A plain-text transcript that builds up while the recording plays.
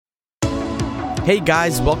Hey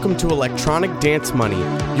guys, welcome to Electronic Dance Money,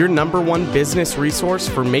 your number one business resource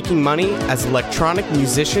for making money as electronic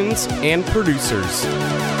musicians and producers.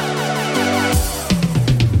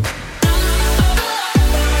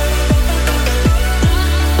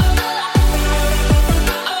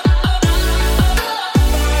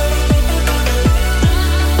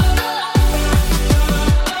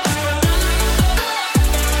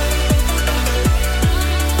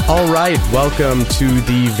 All right, welcome to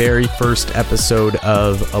the very first episode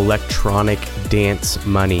of Electronic Dance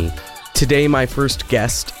Money. Today, my first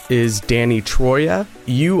guest is Danny Troia.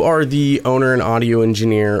 You are the owner and audio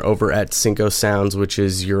engineer over at Cinco Sounds, which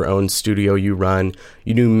is your own studio you run.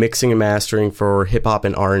 You do mixing and mastering for hip-hop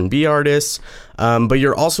and R&B artists, but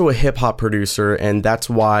you're also a hip-hop producer, and that's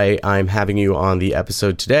why I'm having you on the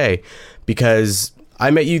episode today, because I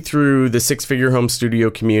met you through the Six Figure Home Studio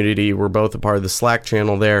community. We're both a part of the Slack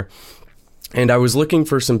channel there. And I was looking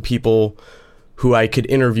for some people who I could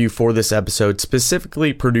interview for this episode,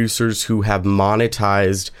 specifically producers who have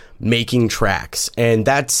monetized making tracks. And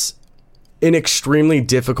that's an extremely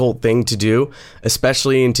difficult thing to do,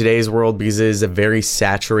 especially in today's world, because it is a very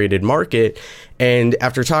saturated market. And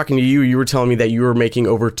after talking to you, you were telling me that you were making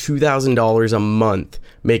over $2,000 a month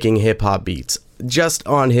making hip-hop beats. Just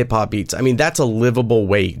on hip-hop beats. I mean, that's a livable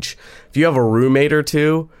wage. If you have a roommate or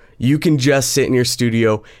two, you can just sit in your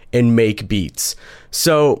studio and make beats.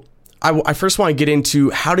 So I first want to get into,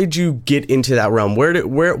 how did you get into that realm?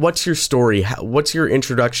 What's your story? What's your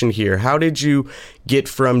introduction here? How did you get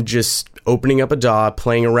from just opening up a DAW,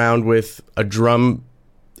 playing around with a drum,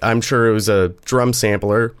 I'm sure it was a drum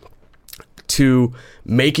sampler, to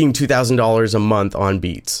making $2,000 a month on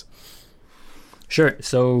beats? Sure.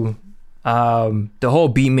 So the whole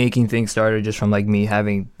beat making thing started just from like me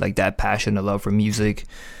having like that passion and love for music.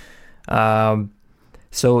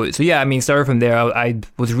 So yeah, I mean, started from there. I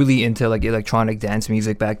was really into like electronic dance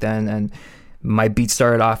music back then, and my beats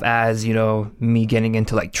started off as, you know, me getting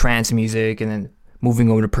into like trance music and then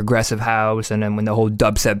moving over to progressive house, and then when the whole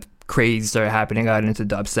dubstep craze started happening, I got into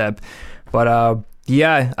dubstep. But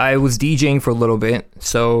yeah, I was DJing for a little bit,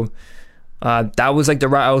 so that was like the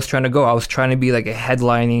route I was trying to go. I was trying to be like a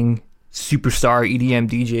headlining superstar EDM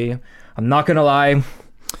DJ. I'm not gonna lie,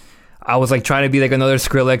 I was like trying to be like another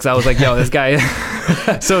Skrillex. I was like, yo, this guy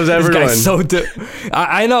so is everyone. This guy's so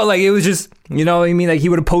I know, like, it was just, you know what I mean, like he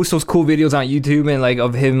would post those cool videos on YouTube and like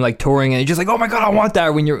of him like touring, and you're just like, oh my god, I want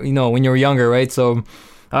that when you're, you know, when you're younger, right? So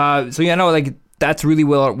yeah, no, like that's really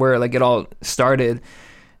where like it all started.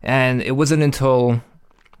 And it wasn't until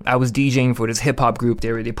I was DJing for this hip hop group.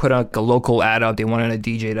 They put like a local ad out. They wanted a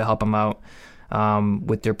DJ to help them out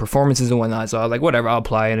with their performances and whatnot. So I was like, whatever, I'll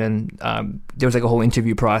apply. And then there was like a whole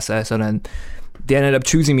interview process, and then they ended up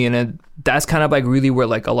choosing me. And then that's kind of like really where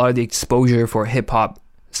like a lot of the exposure for hip hop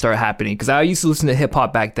started happening. Because I used to listen to hip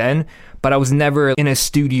hop back then, but I was never in a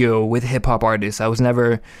studio with hip hop artists. I was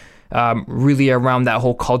never really around that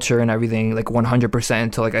whole culture and everything like 100%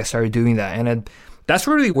 until like I started doing that. And then that's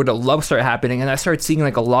really where the love started happening, and I started seeing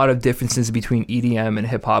like a lot of differences between EDM and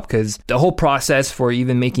hip hop, because the whole process for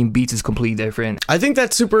even making beats is completely different. I think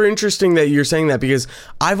that's super interesting that you're saying that, because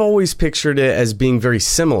I've always pictured it as being very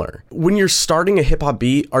similar. When you're starting a hip hop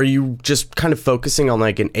beat, are you just kind of focusing on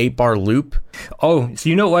like an 8-bar loop? Oh, so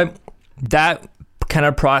you know what? That kind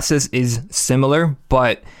of process is similar,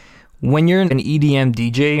 but when you're an EDM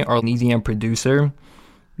DJ or an EDM producer,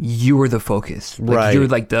 you are the focus. Like, right. You're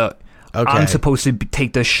like the... Okay. I'm supposed to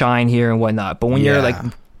take the shine here and whatnot. But when you're like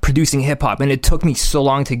producing hip hop, and it took me so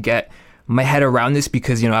long to get my head around this,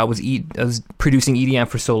 because, you know, I was producing EDM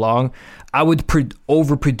for so long, I would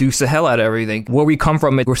overproduce the hell out of everything. Where we come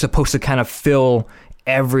from, we're supposed to kind of fill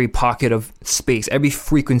every pocket of space, every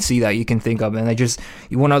frequency that you can think of, and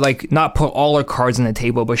you want to like not put all our cards on the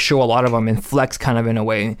table, but show a lot of them and flex kind of in a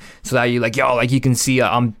way, so that you like, yo, like you can see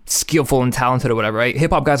I'm skillful and talented or whatever, right? Hip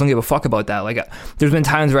hop guys don't give a fuck about that. Like there's been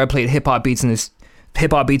times where I played hip hop beats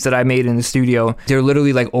that I made in the studio. They're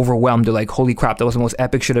literally like overwhelmed. They're like, holy crap, that was the most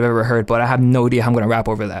epic shit I've ever heard, but I have no idea how I'm gonna rap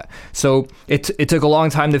over that. So it took a long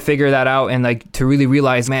time to figure that out, and like to really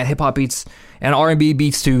realize, man, hip hop beats and R&B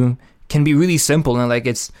beats too can be really simple, and like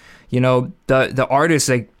it's, you know, the artists,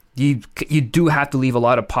 like you do have to leave a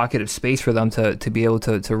lot of pocket of space for them to be able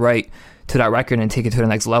to write to that record and take it to the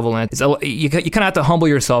next level. And you kind of have to humble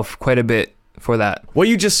yourself quite a bit for that. What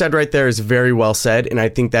you just said right there is very well said, and I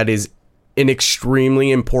think that is an extremely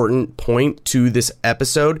important point to this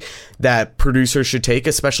episode that producers should take,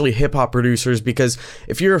 especially hip-hop producers, because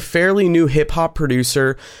if you're a fairly new hip-hop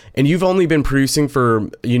producer and you've only been producing for,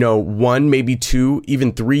 you know, 1, maybe 2,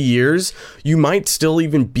 even 3 years, you might still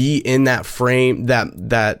even be in that frame,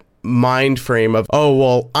 that mind frame of, oh,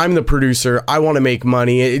 well, I'm the producer, I want to make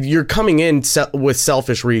money. You're coming in with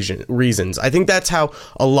selfish reasons. I think that's how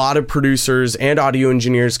a lot of producers and audio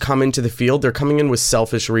engineers come into the field. They're coming in with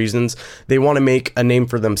selfish reasons. They want to make a name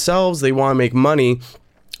for themselves. They want to make money.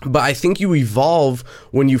 But I think you evolve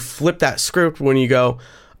when you flip that script, when you go,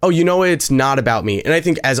 oh, you know what? It's not about me. And I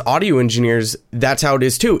think as audio engineers, that's how it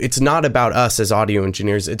is too. It's not about us as audio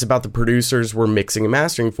engineers. It's about the producers we're mixing and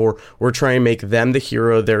mastering for. We're trying to make them the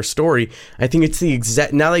hero of their story. I think it's the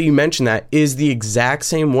exact, now that you mention that, is the exact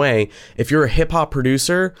same way. If you're a hip hop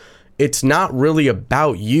producer, it's not really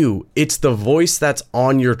about you. It's the voice that's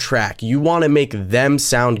on your track. You want to make them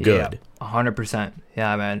sound good. Yeah, 100%.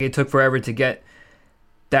 Yeah, man. It took forever to get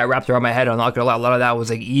that wrapped around my head. I'm not gonna lie, a lot of that was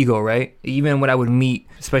like ego, right? Even when I would meet,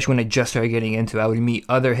 especially when I just started getting into it, I would meet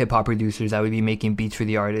other hip-hop producers that would be making beats for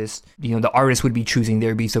the artist. You know, the artist would be choosing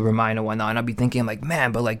their beats over mine and whatnot, and I'd be thinking like,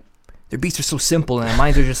 man, but like their beats are so simple and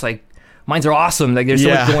mine are just like, mines are awesome. Like there's so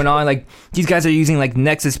much going on. Like these guys are using like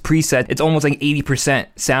Nexus preset. It's almost like 80%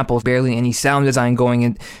 samples, barely any sound design going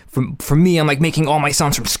in. For me, I'm like making all my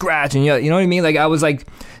sounds from scratch, and you know what I mean? Like I was like,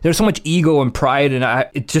 there's so much ego and pride, and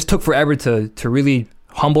it just took forever to really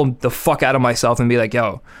humble the fuck out of myself and be like,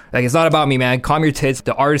 yo, like it's not about me, man. Calm your tits.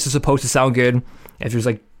 The artist is supposed to sound good. If there's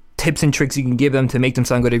like tips and tricks you can give them to make them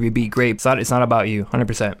sound good every beat, great. It's not about you,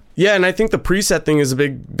 100%. Yeah, and I think the preset thing is a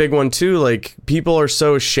big one too. Like people are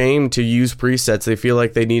so ashamed to use presets. They feel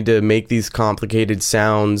like they need to make these complicated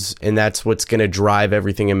sounds, and that's what's going to drive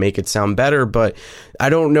everything and make it sound better. But I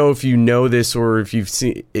don't know if you know this or if you've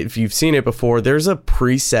seen it before. There's a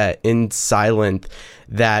preset in Sylenth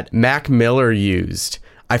that Mac Miller used.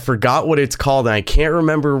 I forgot what it's called, and I can't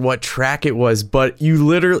remember what track it was, but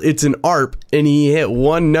it's an ARP, and he hit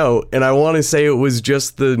one note, and I want to say it was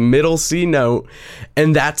just the middle C note,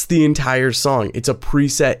 and that's the entire song. It's a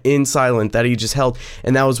preset in Sylenth that he just held,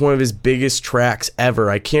 and that was one of his biggest tracks ever.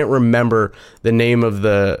 I can't remember the name of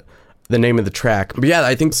the track. But yeah,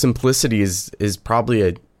 I think simplicity is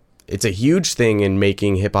probably it's a huge thing in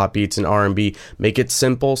making hip-hop beats and R&B. Make it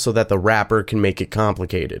simple so that the rapper can make it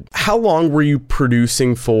complicated. How long were you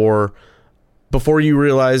producing for before you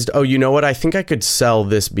realized, oh, you know what, I think I could sell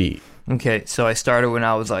this beat? Okay, so I started when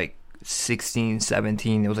I was like 16,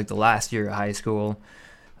 17. It was like the last year of high school.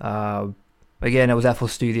 Again, it was FL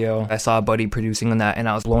Studio. I saw a buddy producing on that, and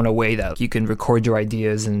I was blown away that you can record your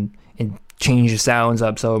ideas and change the sounds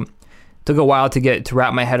up. So took a while to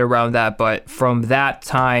wrap my head around that, but from that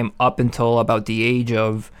time up until about the age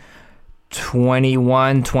of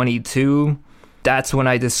 21, 22, that's when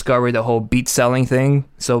I discovered the whole beat selling thing.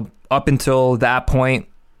 So up until that point,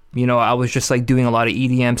 you know, I was just like doing a lot of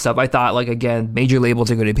EDM stuff. I thought, like, again, major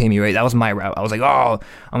labels are going to pay me, right? That was my route. I was like, oh,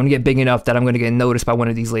 I'm going to get big enough that I'm going to get noticed by one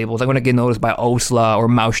of these labels. I'm going to get noticed by Osla or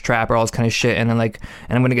Mousetrap or all this kind of shit, and then and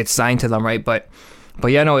I'm going to get signed to them, right? But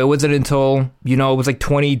yeah, no, it wasn't until, you know, it was like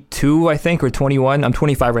 22, I think, or 21. I'm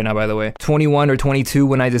 25 right now, by the way. 21 or 22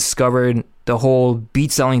 when I discovered the whole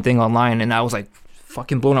beat selling thing online, and I was like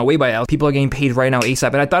fucking blown away by it. People are getting paid right now ASAP,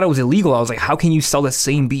 and I thought it was illegal. I was like, how can you sell the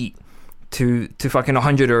same beat to fucking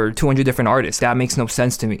 100 or 200 different artists? That makes no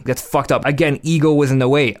sense to me. That's fucked up. Again, ego was in the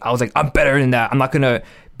way. I was like, I'm better than that. I'm not gonna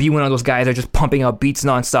be one of those guys that are just pumping out beats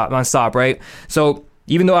nonstop, right? So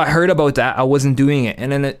even though I heard about that, I wasn't doing it.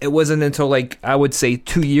 And then it wasn't until, like, I would say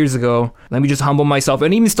 2 years ago, let me just humble myself.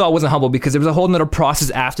 And even still, I wasn't humble because there was a whole nother process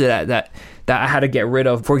after that I had to get rid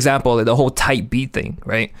of. For example, the whole type beat thing,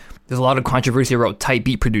 right? There's a lot of controversy about type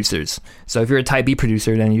beat producers. So if you're a type beat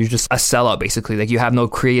producer, then you're just a sellout, basically. Like, you have no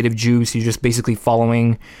creative juice. You're just basically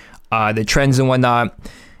following the trends and whatnot.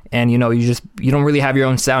 And, you know, you don't really have your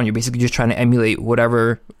own sound. You're basically just trying to emulate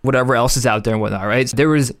whatever else is out there and whatnot, right? So there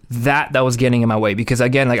was that was getting in my way because,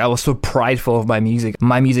 again, like, I was so prideful of my music.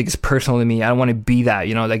 My music is personal to me. I don't want to be that,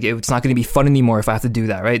 you know, like, it's not going to be fun anymore if I have to do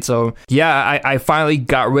that, right? So yeah, I finally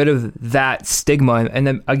got rid of that stigma. And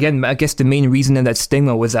then again, I guess the main reason in that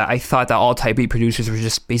stigma was that I thought that all type beat producers were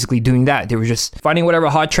just basically doing that. They were just finding whatever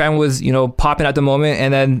hot trend was, you know, popping at the moment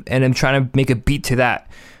and then trying to make a beat to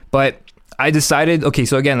that. But I decided, okay,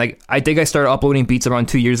 so again, like, I think I started uploading beats around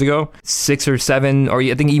 2 years ago, 6 or 7, or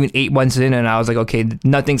I think even 8 months in, and I was like, okay,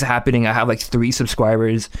 nothing's happening. I have like 3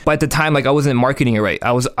 subscribers. But at the time, like, I wasn't marketing it right.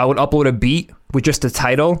 I would upload a beat with just the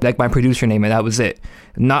title, like my producer name, and that was it.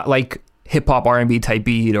 Not like hip hop R&B type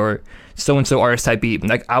beat or so-and-so artist type beat.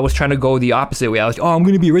 Like, I was trying to go the opposite way. I was like, oh, I'm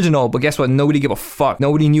going to be original. But guess what? Nobody gave a fuck.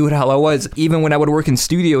 Nobody knew who the hell I was. Even when I would work in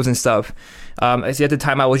studios and stuff. I see at the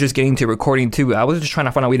time I was just getting to recording too. I was just trying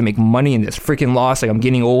to find a way to make money in this freaking loss. Like, I'm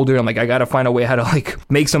getting older. I'm like, I got to find a way how to, like,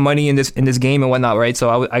 make some money in this game and whatnot, right?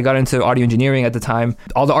 So I got into audio engineering at the time.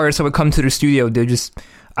 All the artists that would come to the studio,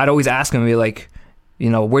 I'd always ask them, be like,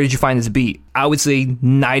 where did you find this beat? I would say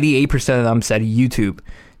 98% of them said YouTube.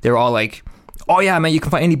 They're all like, oh yeah, man, you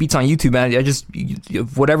can find any beats on YouTube, man.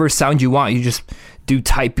 Whatever sound you want, you just do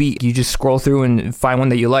type beat. You just scroll through and find one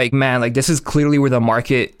that you like. Man, like, this is clearly where the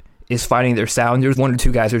market is finding their sound. There's one or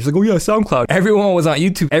two guys who are just like, oh yeah, SoundCloud. Everyone was on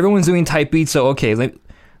YouTube. Everyone's doing type beats. So okay, let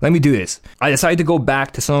me do this. I decided to go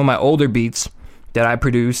back to some of my older beats that I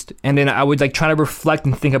produced, and then I would like try to reflect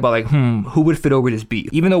and think about like, who would fit over this beat?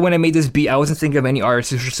 Even though when I made this beat, I wasn't thinking of any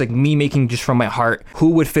artists. It was just like me making just from my heart, who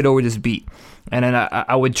would fit over this beat? And then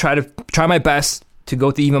I would try my best to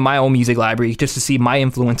go through even my own music library just to see my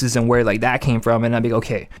influences and where like that came from. And I'd be like,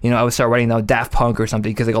 okay, I would start writing down Daft Punk or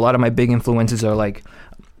something, because like a lot of my big influences are like,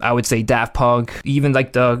 I would say Daft Punk, even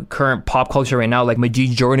like the current pop culture right now, like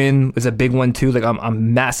Majid Jordan was a big one too. Like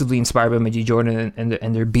I'm massively inspired by Majid Jordan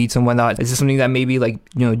and their beats and whatnot. Is this something that maybe like,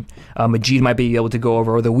 Majid might be able to go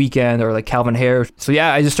over, or The Weeknd, or like Calvin Harris? So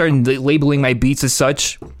yeah, I just started labeling my beats as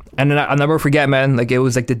such. And then I'll never forget, man, like it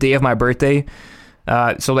was like the day of my birthday.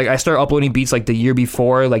 So like I started uploading beats like the year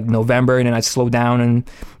before, like November, and then I slowed down, and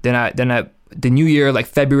then the new year, like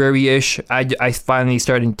February-ish, I finally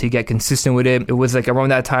started to get consistent with it. It was like around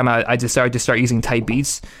that time I just started to start using type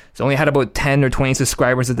beats. So I only had about 10 or 20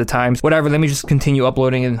 subscribers at the time. Whatever, let me just continue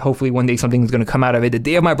uploading, and hopefully one day something's going to come out of it. The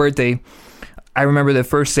day of my birthday, I remember the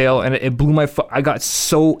first sale, and it blew I got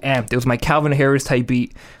so amped. It was my Calvin Harris type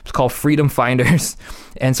beat. It was called Freedom Finders.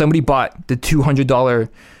 And somebody bought the $200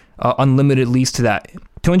 unlimited lease to that.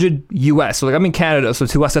 200 US. So like I'm in Canada, so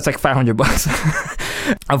to us that's like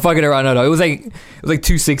 $500. I'm fucking around. No, it was like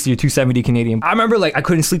 260 or 270 Canadian. I remember like I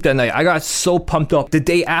couldn't sleep that night. I got so pumped up. The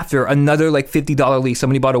day after, another like $50 lease.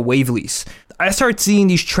 Somebody bought a Wave lease. I started seeing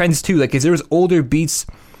these trends too. Like, 'cause there was older beats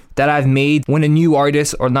that I've made when a new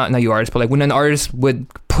artist, or not new artist, but like when an artist would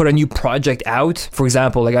put a new project out. For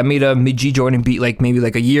example, like I made a Majid Jordan beat like maybe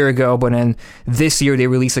like a year ago, but then this year they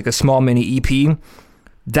released like a small mini EP.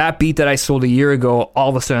 That beat that I sold a year ago all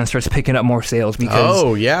of a sudden starts picking up more sales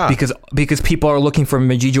because people are looking for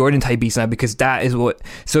Majid Jordan type beats now, because that is what.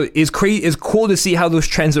 So it's crazy. It's cool to see how those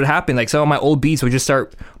trends would happen. Like some of my old beats would just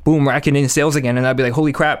start boom racking in sales again, and I'd be like,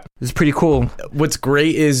 holy crap, this is pretty cool. What's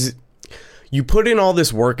great is you put in all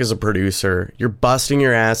this work as a producer, you're busting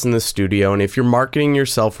your ass in the studio, and if you're marketing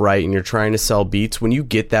yourself right and you're trying to sell beats, when you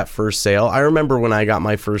get that first sale, I remember when I got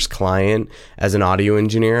my first client as an audio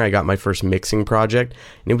engineer, I got my first mixing project,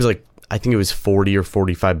 and it was like, I think it was $40 or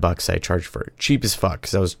 $45 I charged for it. Cheap as fuck,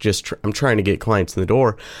 because I was just, I'm trying to get clients in the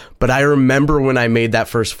door. But I remember when I made that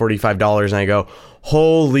first $45 and I go,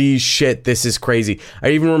 holy shit, this is crazy. I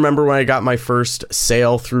even remember when I got my first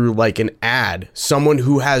sale through like an ad, someone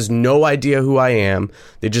who has no idea who I am.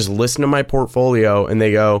 They just listen to my portfolio and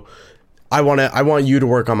they go, I want you to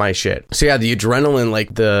work on my shit. So yeah, the adrenaline,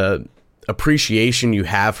 like the appreciation you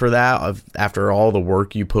have for that after all the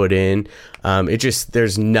work you put in,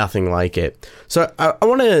 there's nothing like it. So I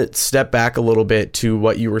want to step back a little bit to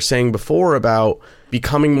what you were saying before about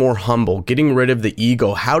becoming more humble, getting rid of the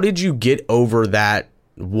ego. How did you get over that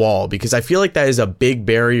wall? Because I feel like that is a big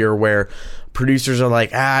barrier where producers are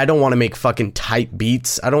like, I don't want to make fucking tight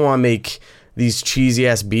beats. I don't want to make these cheesy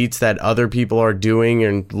ass beats that other people are doing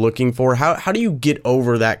and looking for. How do you get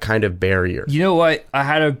over that kind of barrier? You know what? I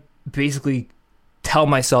had to basically tell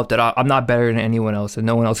myself that I'm not better than anyone else, and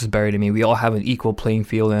no one else is better than me. We all have an equal playing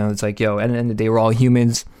field, and it's like, at the end of the day, we're all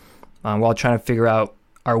humans. We're all trying to figure out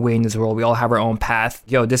our way in this world. We all have our own path.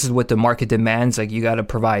 This is what the market demands. Like, you got to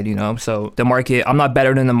provide, So the market, I'm not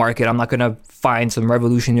better than the market. I'm not going to find some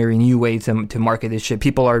revolutionary new way to market this shit.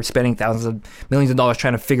 People are spending thousands of millions of dollars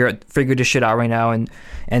trying to figure this shit out right now,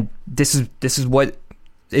 and this is what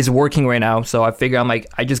is working right now. So I figure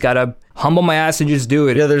I just gotta humble my ass and just do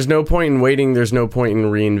it. Yeah, there's no point in waiting. There's no point in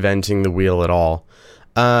reinventing the wheel at all.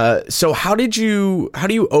 So how do you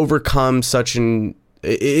overcome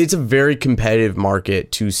it's a very competitive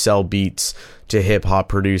market to sell beats to hip hop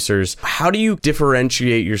producers. How do you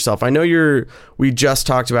differentiate yourself? I know we just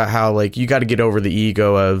talked about how like you got to get over the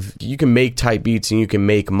ego of you can make tight beats and you can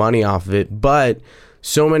make money off of it, but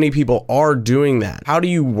so many people are doing that. How do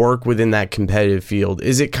you work within that competitive field?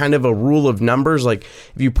 Is it kind of a rule of numbers? Like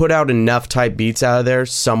if you put out enough type beats out of there,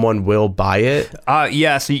 someone will buy it?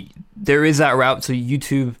 Yeah, so there is that route. So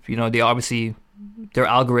YouTube, they obviously, their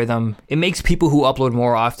algorithm, it makes people who upload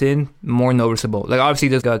more often more noticeable. Like obviously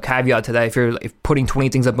there's a caveat to that. If you're putting 20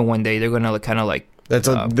 things up in one day, they're going to kind of like, they're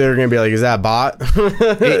going to be like, is that a bot?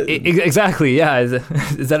 Exactly, yeah.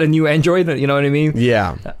 Is that a new Android? You know what I mean?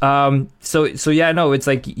 Yeah. So yeah, no, it's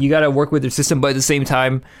like you got to work with their system, but at the same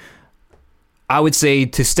time, I would say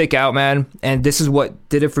to stick out, man, and this is what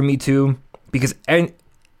did it for me too, because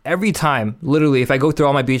every time, literally, if I go through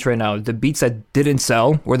all my beats right now, the beats that didn't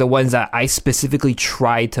sell were the ones that I specifically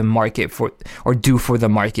tried to market for or do for the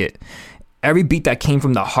market. Every beat that came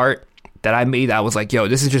from the heart that I made, I was like, yo,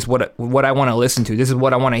 this is just what I want to listen to. This is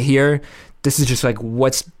what I want to hear. This is just like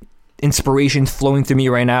what's inspiration flowing through me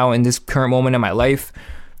right now in this current moment in my life.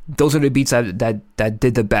 Those are the beats that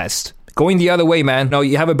did the best. Going the other way, man. No,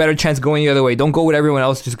 you have a better chance going the other way. Don't go with everyone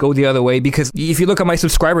else. Just go the other way. Because if you look at my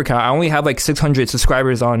subscriber count, I only have like 600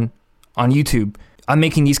 subscribers on YouTube. I'm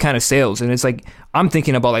making these kind of sales, and it's like I'm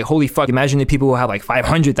thinking about like, holy fuck, imagine the people who have like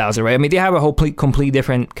 500,000, right? I mean, they have a whole complete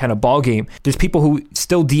different kind of ball game. There's people who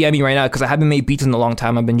still DM me right now because I haven't made beats in a long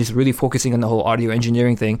time. I've been just really focusing on the whole audio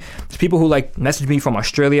engineering thing. There's people who like message me from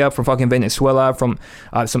Australia, from fucking Venezuela, from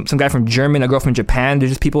some guy from Germany, a girl from Japan.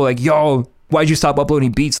 There's just people like, yo, why'd you stop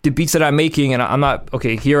uploading beats? The beats that I'm making, and I'm not,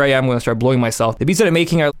 okay, here I am going to start blowing myself. The beats that I'm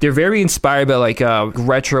making, they're very inspired by like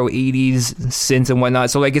retro 80s synths and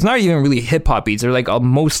whatnot. So like, it's not even really hip hop beats. They're like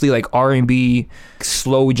mostly like R&B,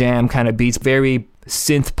 slow jam kind of beats, very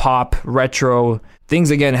synth pop, retro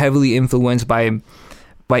things, again, heavily influenced by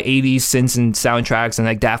 80s synths and soundtracks and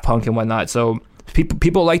like Daft Punk and whatnot. So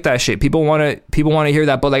people like that shit. People want to hear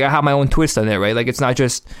that, but like I have my own twist on it, right? Like it's not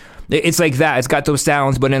just... It's like that. It's got those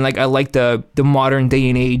sounds, but then like I like the modern day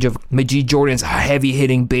and age of Majid Jordan's heavy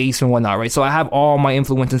hitting bass and whatnot, right? So I have all my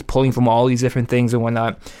influences pulling from all these different things and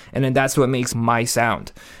whatnot, and then that's what makes my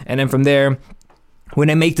sound. And then from there, when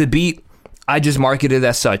I make the beat, I just market it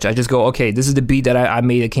as such. I just go, okay, this is the beat that I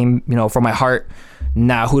made. It came, from my heart.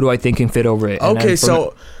 Now, who do I think can fit over it? Okay,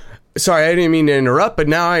 so... Sorry, I didn't mean to interrupt, but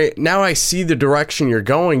now I see the direction you're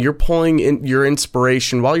going. You're pulling in your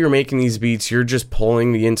inspiration while you're making these beats. You're just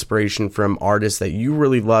pulling the inspiration from artists that you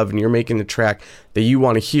really love, and you're making the track that you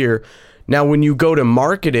want to hear. Now, when you go to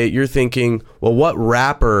market it, you're thinking, well, what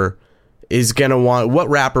rapper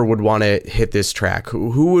would want to hit this track?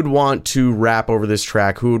 Who would want to rap over this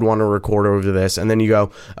track? Who would want to record over this? And then you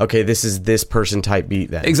go, okay, this is this person type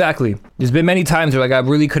beat then. Exactly. There's been many times where like I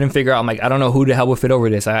really couldn't figure out, I'm like, I don't know who the hell would fit over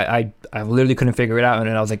this. I literally couldn't figure it out. And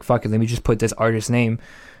then I was like, fuck it, let me just put this artist's name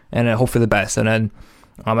and then hope for the best. And then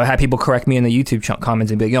I had people correct me in the YouTube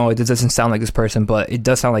comments and be like, it doesn't sound like this person, but it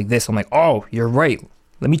does sound like this. I'm like, oh, you're right.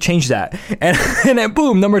 Let me change that, and then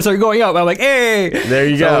boom, numbers are going up. I'm like, hey, there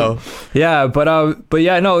you go. Yeah, but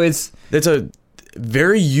yeah, no, it's a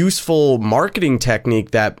very useful marketing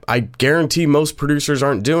technique that I guarantee most producers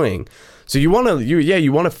aren't doing. So you want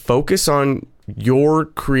to focus on your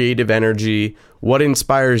creative energy, what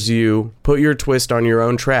inspires you, put your twist on your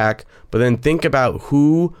own track, but then think about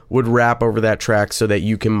who would rap over that track so that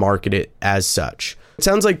you can market it as such. It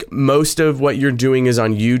sounds like most of what you're doing is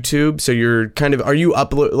on YouTube. So you're are you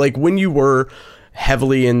like when you were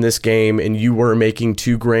heavily in this game and you were making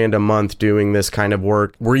 $2,000 a month doing this kind of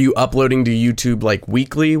work, were you uploading to YouTube like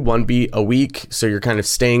weekly, one beat a week? So you're kind of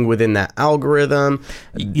staying within that algorithm.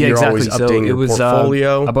 Yeah, you're exactly. Always updating your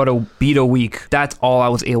portfolio. About a beat a week. That's all I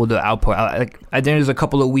was able to output. There's a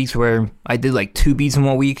couple of weeks where I did like 2 beats in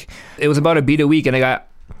 1 week. It was about a beat a week, and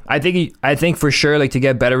I think for sure, like to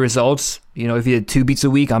get better results, if you did 2 beats a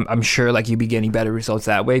week, I'm sure like you'd be getting better results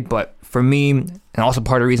that way. But for me, and also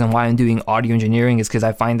part of the reason why I'm doing audio engineering is because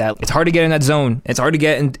I find that it's hard to get in that zone. It's hard to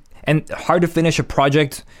get in and hard to finish a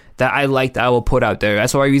project that I like that I will put out there.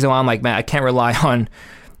 That's the reason why I'm like, man, I can't rely on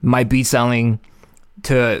my beat selling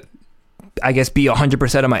to, I guess, be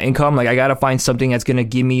 100% of my income. Like I got to find something that's going to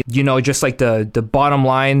give me, just like the bottom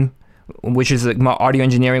line, which is like my audio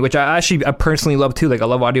engineering, which I personally love too. Like I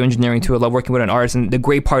love audio engineering too. I love working with an artist, and the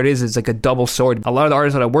great part is it's like a double sword. A lot of the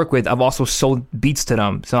artists that I work with, I've also sold beats to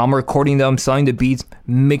them, so I'm recording them, selling the beats,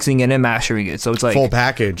 mixing it and mastering it. So it's like full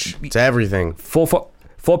package. It's everything. Full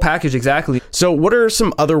package, exactly. So what are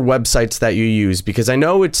some other websites that you use? Because I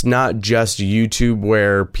know it's not just YouTube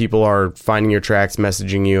where people are finding your tracks,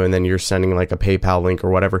 messaging you, and then you're sending like a PayPal link or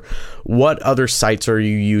whatever. What other sites are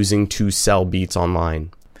you using to sell beats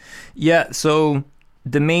online? Yeah, so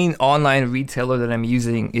the main online retailer that I'm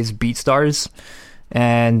using is BeatStars,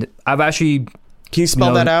 and I've actually... Can you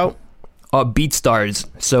spell that out? BeatStars.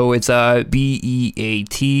 So it's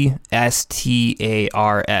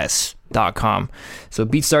BeatStars.com. So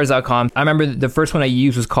BeatStars.com. I remember the first one I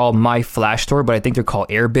used was called My Flash Store, but I think they're called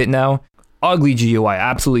Airbit now. Ugly GUI,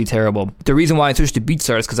 absolutely terrible. The reason why I switched to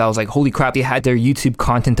BeatStars is because I was like, holy crap, they had their YouTube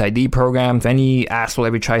Content ID program. If any asshole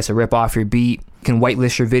ever tries to rip off your beat, can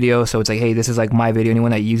whitelist your video. So it's like, hey, this is like my video. Anyone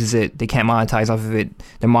that uses it, they can't monetize off of it.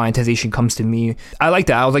 Their monetization comes to me. I like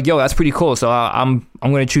that. I was like, yo, that's pretty cool. So I'm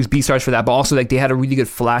going to choose BeatStars for that. But also like they had a really good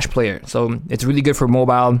Flash player. So it's really good for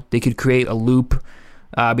mobile. They could create a loop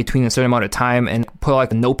between a certain amount of time and put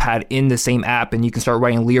like a notepad in the same app, and you can start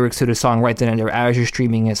writing lyrics to the song right then and there as you're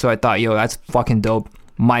streaming it. So I thought, yo, that's fucking dope.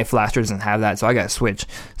 My Flash doesn't have that, so I got to switch.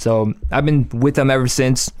 So I've been with them ever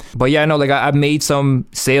since. But yeah, no, like I've made some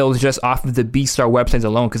sales just off of the BeatStar websites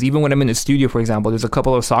alone, because even when I'm in the studio, for example, there's a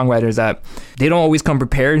couple of songwriters that they don't always come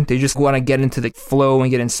prepared. They just want to get into the flow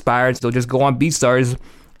and get inspired. So they'll just go on BeatStars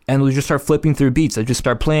and they'll just start flipping through beats. They'll just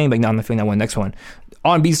start playing, like, no, I'm not feeling that one, next one,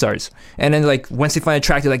 on BeatStars. And then like once they find a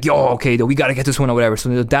track, they're like, yo, okay, we got to get this one or whatever. So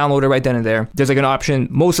they'll download it right then and there. There's like an option.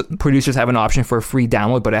 Most producers have an option for a free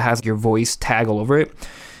download, but it has your voice tag all over it.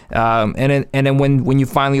 And then when you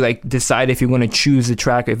finally like decide if you're going to choose the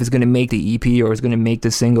track, if it's going to make the EP or it's going to make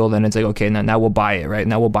the single, then it's like, okay, now we'll buy it, right?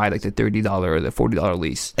 Now we'll buy like the $30 or the $40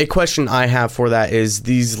 lease. A question I have for that is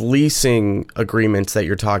these leasing agreements that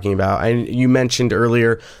you're talking about. And you mentioned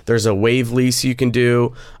earlier there's a wave lease you can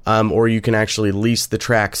do, or you can actually lease the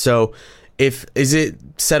track. So is it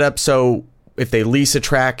set up so if they lease a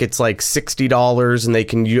track, it's like $60 and they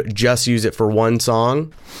can just use it for one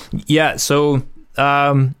song? Yeah. So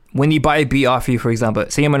when you buy a beat off you, for example,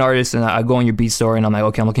 say I'm an artist and I go on your beat store and I'm like,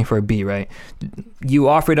 okay, I'm looking for a beat, right? You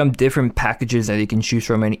offer them different packages that they can choose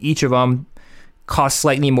from, and each of them costs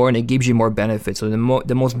slightly more and it gives you more benefits. So the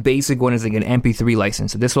most basic one is like an MP3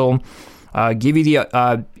 license. So this will give you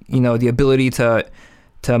the ability to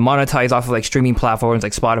monetize off of like streaming platforms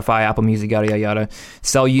like Spotify, Apple Music, yada yada yada,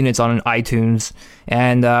 sell units on iTunes,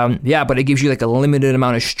 and but it gives you like a limited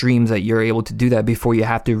amount of streams that you're able to do that before you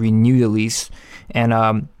have to renew the lease, and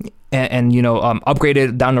upgrade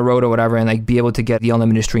it down the road or whatever, and like be able to get the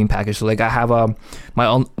unlimited stream package. So like I have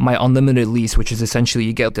my unlimited lease, which is essentially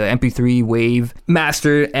you get the MP3 wave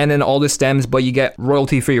master and then all the stems, but you get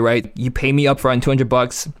royalty free, right? You pay me up front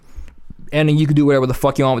 $200. And then you can do whatever the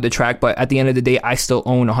fuck you want with the track, but at the end of the day, I still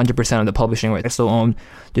own 100% of the publishing right. I still own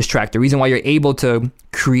this track. The reason why you're able to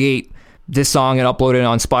create this song and upload it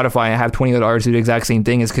on Spotify and have 20 other artists do the exact same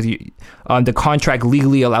thing is because the contract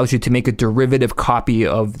legally allows you to make a derivative copy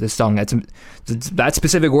of the song. That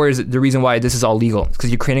specific word is the reason why this is all legal,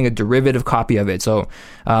 because you're creating a derivative copy of it. So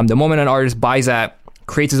the moment an artist buys that,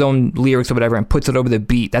 creates his own lyrics or whatever and puts it over the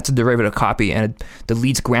beat, that's a derivative copy, and the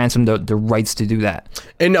lease grants him the rights to do that.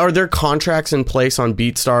 And are there contracts in place on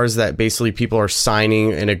BeatStars that basically people are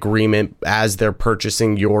signing an agreement as they're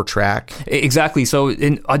purchasing your track? Exactly. So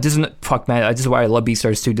this is why I love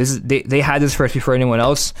BeatStars too. They had this first before anyone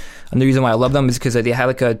else, and the reason why I love them is because they had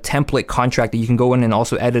like a template contract that you can go in and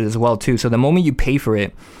also edit as well too. So the moment you pay for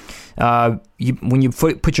it, when you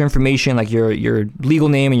put your information, like your legal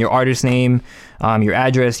name and your artist name, your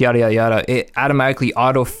address, yada yada yada, it automatically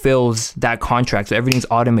auto fills that contract. So everything's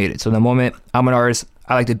automated. So the moment I'm an artist,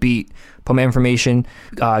 I like the beat, put my information,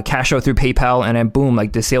 cash out through PayPal, and then boom,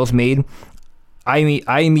 like the sale's made. I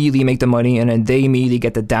immediately make the money, and then they immediately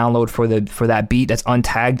get the download for that beat that's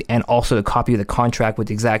untagged, and also the copy of the contract with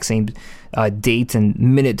the exact same date and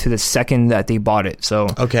minute to the second that they bought it. So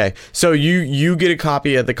okay, so you get a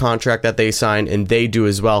copy of the contract that they signed, and they do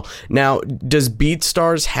as well. Now, does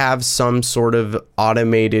BeatStars have some sort of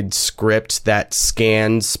automated script that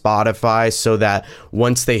scans Spotify so that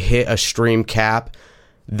once they hit a stream cap,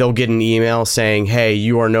 they'll get an email saying, hey,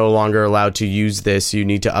 you are no longer allowed to use this, you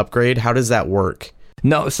need to upgrade? How does that work?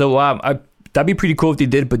 No, so that'd be pretty cool if they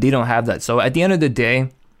did, but they don't have that. So at the end of the day,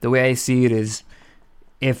 the way I see it is,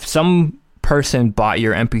 if some person bought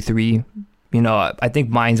your MP3, I think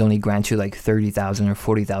mine's only grant you like 30,000 or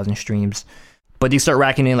 40,000 streams, but they start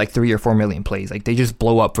racking in like 3 or 4 million plays. Like they just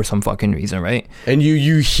blow up for some fucking reason, right? And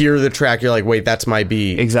you hear the track, you're like, wait, that's my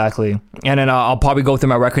beat. Exactly. And then I'll probably go through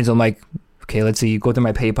my records and I'm like, okay, let's see, go through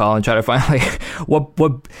my PayPal and try to find like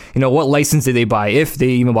what license did they buy, if they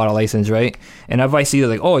even bought a license, right? And if I see that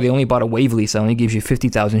like, oh, they only bought a wave lease that only gives you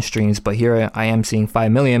 50,000 streams, but here I am seeing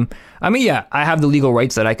 5 million. I mean, yeah, I have the legal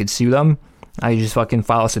rights that I could sue them. I just fucking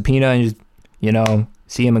file a subpoena and just,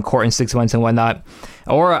 see them in court in 6 months and whatnot.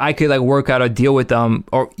 Or I could like work out a deal with them,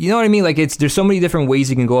 or you know what I mean? Like there's so many different ways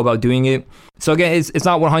you can go about doing it. So again, it's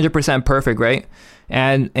not 100% perfect, right?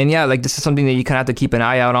 And yeah, like this is something that you kind of have to keep an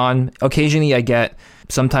eye out on. Occasionally I get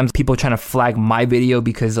sometimes people trying to flag my video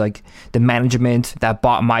because like the management that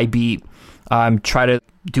bought my beat try to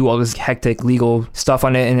do all this hectic legal stuff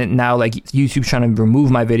on it, and now like YouTube's trying to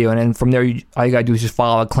remove my video, and then from there all you gotta do is just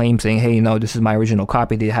file a claim saying, hey, this is my original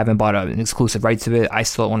copy. They haven't bought an exclusive rights of it. I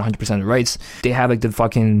still own 100% of the rights. They have like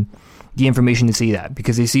the information to see that,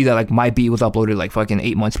 because they see that like my beat was uploaded like fucking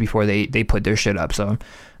 8 months before they put their shit up. So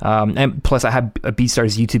and plus I have a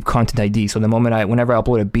BeatStars YouTube content ID, so the moment whenever I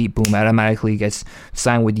upload a beat, boom, it automatically gets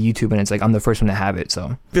signed with YouTube, and it's like I'm the first one to have it.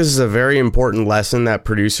 So this is a very important lesson that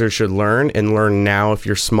producers should learn, and learn now if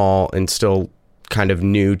you're small and still kind of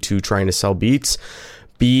new to trying to sell beats.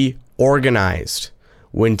 Be organized.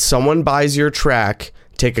 When someone buys your track,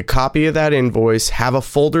 take a copy of that invoice, have a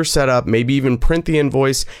folder set up, maybe even print the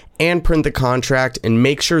invoice and print the contract, and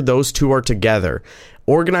make sure those two are together.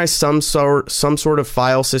 Organize some sort of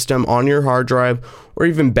file system on your hard drive, or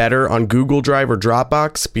even better, on Google Drive or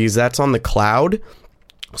Dropbox, because that's on the cloud.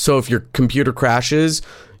 So if your computer crashes,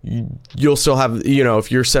 you'll still have,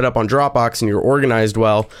 if you're set up on Dropbox and you're organized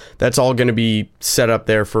well, that's all going to be set up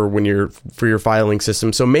there for your filing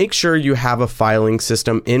system. So make sure you have a filing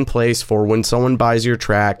system in place for when someone buys your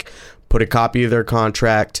track. Put a copy of their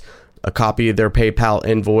contract, a copy of their PayPal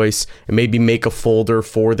invoice, and maybe make a folder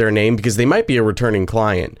for their name, because they might be a returning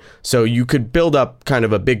client. So you could build up kind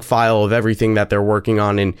of a big file of everything that they're working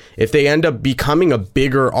on. And if they end up becoming a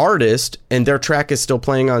bigger artist and their track is still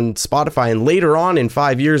playing on Spotify, and later on in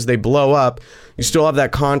 5 years they blow up, you still have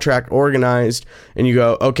that contract organized, and you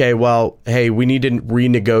go, okay, well, hey, we need to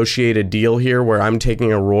renegotiate a deal here where I'm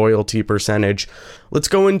taking a royalty percentage. Let's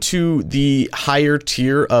go into the higher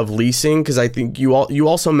tier of leasing, because I think you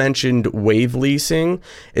also mentioned wave leasing.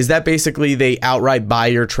 Is that basically they outright buy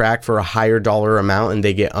your track for a higher dollar amount and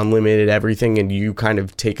they get unlimited everything, and you kind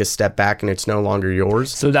of take a step back and it's no longer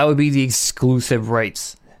yours? So that would be the exclusive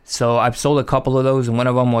rights. So I've sold a couple of those, and one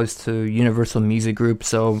of them was to Universal Music Group.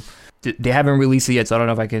 So they haven't released it yet, so I don't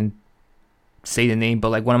know if I can say the name, but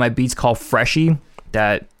like one of my beats called Freshie,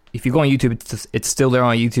 that if you go on YouTube, it's still there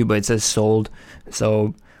on YouTube, but it says sold.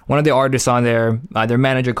 So one of the artists on there, their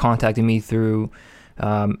manager contacted me through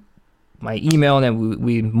my email, and then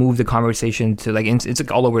we moved the conversation to it's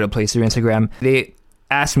like all over the place through Instagram. They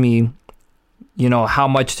asked me, how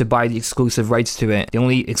much to buy the exclusive rights to it. The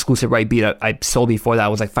only exclusive right beat I sold before that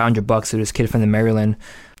was like $500 to this kid from the Maryland.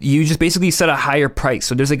 You just basically set a higher price.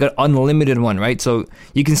 So there's like an unlimited one, right? So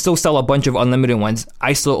you can still sell a bunch of unlimited ones.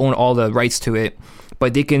 I still own all the rights to it,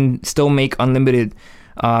 but they can still make unlimited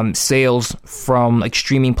sales from like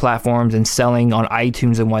streaming platforms and selling on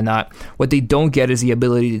iTunes and whatnot. What they don't get is the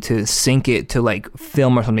ability to sync it to like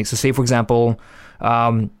film or something. So say, for example,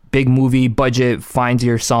 big movie budget finds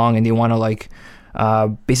your song and they want to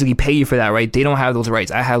basically pay you for that, right? They don't have those rights.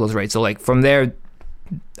 I have those rights. So like from there,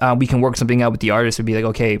 we can work something out with the artist. It'd be like,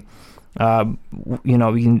 okay, we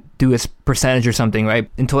can do a percentage or something, right?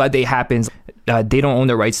 Until that day happens, they don't own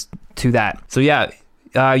the rights to that. So yeah,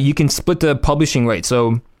 you can split the publishing rights.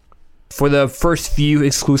 So for the first few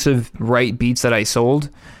exclusive right beats that I sold,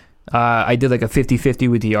 I did like a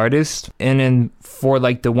 50-50 with the artist. And then for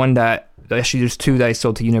like the one that, actually there's two that I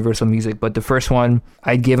sold to Universal Music, but the first one,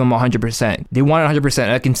 I'd give them 100%. They wanted 100%.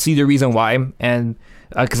 I can see the reason why. And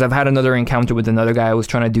because I've had another encounter with another guy who was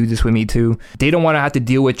trying to do this with me too. They don't want to have to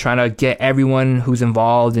deal with trying to get everyone who's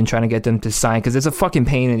involved and trying to get them to sign, because it's a fucking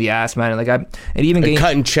pain in the ass, man.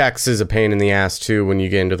 Cutting checks is a pain in the ass too when you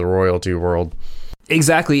get into the royalty world.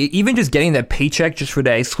 Exactly. Even just getting that paycheck just for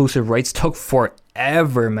the exclusive rights took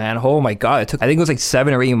forever, man. Oh my God. I think it was like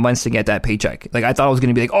 7 or 8 months to get that paycheck. Like I thought I was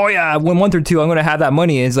going to be like, oh yeah, 1 month or two, I'm going to have that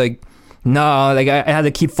money. And it's like, no, like I had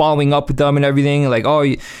to keep following up with them and everything. Like, oh,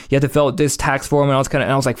 you have to fill out this tax form, and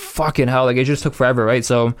I was like, fucking hell, like it just took forever, right?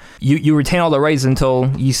 So you retain all the rights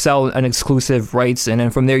until you sell an exclusive rights, and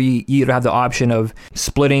then from there you either have the option of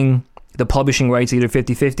splitting the publishing rights, either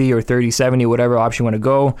 50-50 or 30-70, whatever option you want to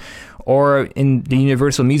go. Or in the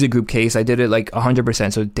Universal Music Group case, I did it like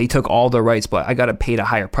 100%. So they took all the rights, but I got paid a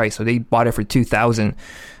higher price. So they bought it for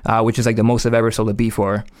 $2,000, which is like the most I've ever sold a beat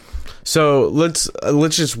for. So let's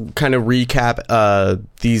just kind of recap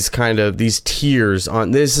these tiers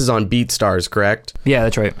on. This is on BeatStars, correct? Yeah,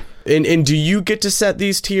 that's right. And do you get to set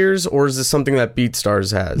these tiers, or is this something that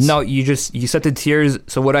BeatStars has? No, you set the tiers.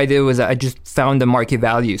 So what I did was I just found the market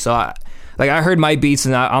value. So I heard my beats,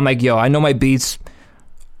 and I'm like, yo, I know my beats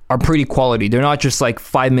are pretty quality. They're not just like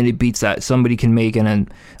 5-minute beats that somebody can make and then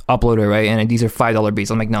upload it, right? And these are $5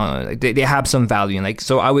 beats. I'm like, no, they have some value. And like,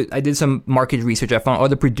 so I did some market research. I found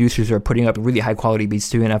other producers who are putting up really high quality beats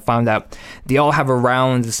too, and I found that they all have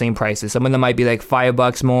around the same prices. Some of them might be like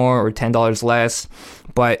 $5 more or $10 less,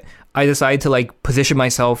 but I decided to like position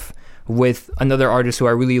myself with another artist who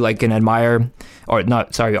I really like and admire, or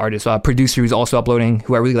not, sorry, artist, producer who's also uploading,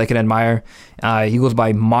 who I really like and admire. He goes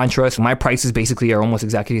by Mantra. So my prices basically are almost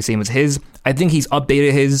exactly the same as his. I think he's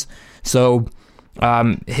updated his, so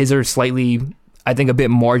his are slightly, I think, a bit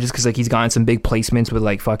more, just because like he's gotten some big placements with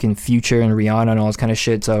like fucking Future and Rihanna and all this kind of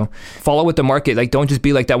shit. So follow with the market. Like, don't just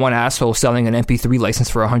be like that one asshole selling an MP3 license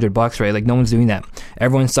for $100, right? Like, no one's doing that.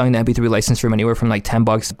 Everyone's selling the MP3 license from anywhere from like $10,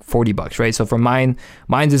 $40, right? So for mine's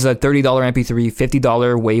is a $30 MP3,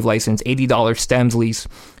 $50 wave license, $80 stems lease,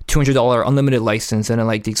 $200 unlimited license, and then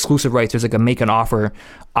like the exclusive rights, there's like a make an offer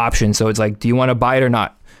option. So it's like, do you want to buy it or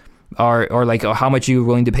not? Or like, how much are you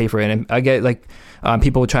willing to pay for it? And I get like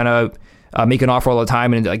people trying to make an offer all the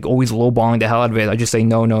time and like always lowballing the hell out of it. I just say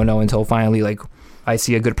no until finally like I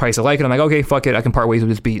see a good price I like it. I'm like, okay, fuck it, I can part ways with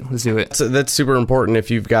this beat. Let's do it. So that's super important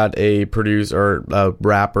if you've got a producer or a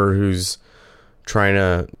rapper who's trying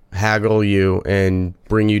to haggle you and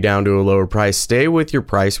bring you down to a lower price. Stay with your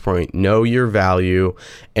price point, know your value,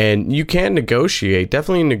 and you can negotiate,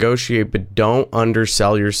 definitely negotiate, but don't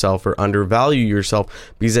undersell yourself or undervalue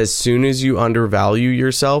yourself, because as soon as you undervalue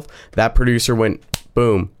yourself, that producer went,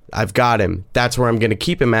 boom, I've got him. That's where I'm going to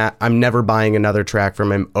keep him at. I'm never buying another track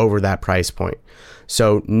from him over that price point.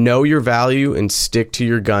 So know your value and stick to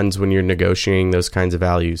your guns when you're negotiating those kinds of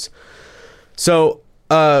values. So,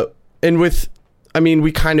 and with, I mean,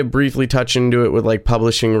 we kind of briefly touch into it with like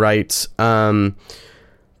publishing rights. But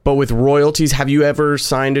with royalties, have you ever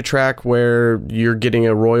signed a track where you're getting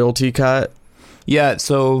a royalty cut? Yeah.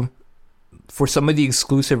 So for some of the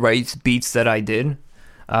exclusive rights beats that I did,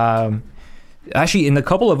 actually, and a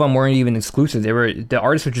couple of them weren't even exclusive. The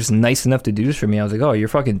artists were just nice enough to do this for me. I was like, oh, you're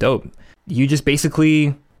fucking dope. You just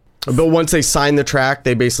basically... But once they sign the track,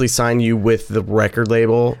 they basically sign you with the record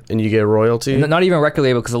label and you get a royalty? Not even record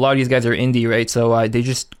label, because a lot of these guys are indie, right? So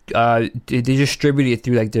they distribute it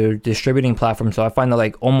through like their distributing platform. So I find that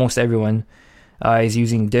like almost everyone is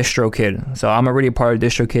using DistroKid. So I'm already a part of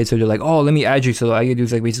DistroKid. So they're like, oh, let me add you. So all you do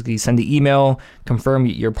is like basically send the email, confirm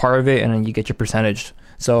you're part of it, and then you get your percentage.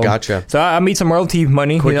 So gotcha. So I made some royalty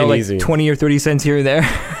money, quick, like easy. 20 or 30 cents here and there.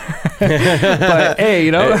 But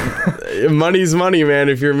hey, money's money, man.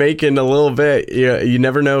 If you're making a little bit, you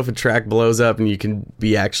never know if a track blows up and you can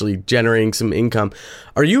be actually generating some income.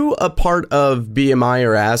 Are you a part of BMI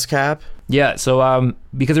or ASCAP? Yeah. So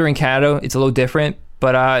because we're in Canada, it's a little different.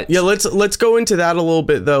 But yeah, let's go into that a little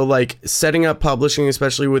bit though. Like setting up publishing,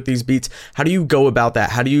 especially with these beats. How do you go about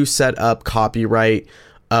that? How do you set up copyright?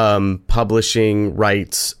 Publishing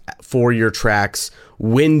rights for your tracks?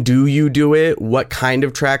 When do you do it? What kind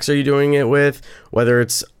of tracks are you doing it with? Whether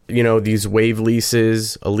it's, these wave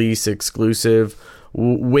leases, a lease exclusive.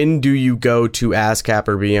 When do you go to ASCAP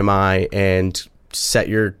or BMI and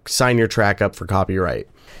sign your track up for copyright?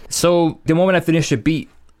 So the moment I finish a beat,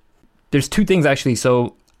 there's two things actually.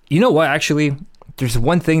 So you know what? Actually, there's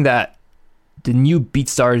one thing that the new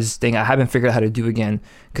BeatStars thing I haven't figured out how to do again,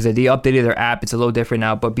 because they updated their app. It's a little different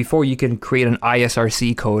now. But before, you can create an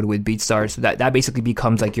ISRC code with BeatStars. So that basically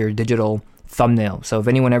becomes like your digital thumbnail. So if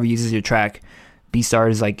anyone ever uses your track,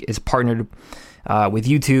 BeatStars is partnered with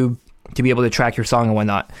YouTube to be able to track your song and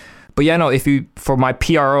whatnot. But yeah, no, for my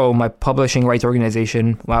PRO, my publishing rights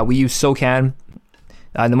organization, we use SOCAN.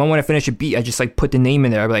 The moment I finish a beat, I just like put the name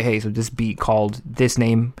in there. I'd be like, hey, so this beat called this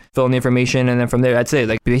name, fill in the information, and then from there, that's it.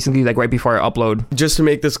 Like basically like right before I upload. Just to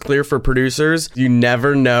make this clear for producers, you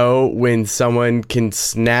never know when someone can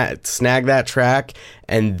snag that track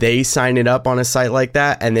and they sign it up on a site like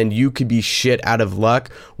that, and then you could be shit out of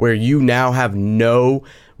luck where you now have no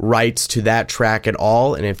rights to that track at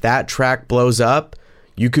all. And if that track blows up,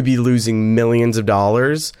 you could be losing millions of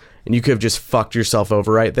dollars and you could have just fucked yourself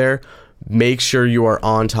over right there. Make sure you are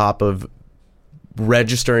on top of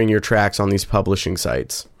registering your tracks on these publishing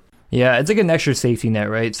sites. Yeah, it's like an extra safety net,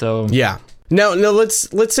 right? So yeah. Now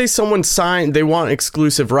let's say someone signed, they want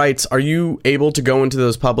exclusive rights. Are you able to go into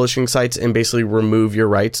those publishing sites and basically remove your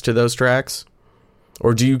rights to those tracks?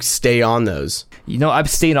 Or do you stay on those? I've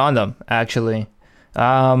stayed on them, actually.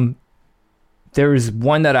 There was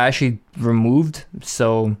one that I actually removed.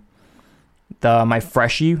 So my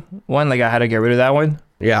Freshie one, like I had to get rid of that one.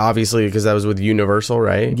 Yeah, obviously, because that was with Universal,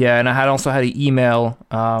 right? Yeah, and I also had to email,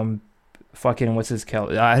 what's his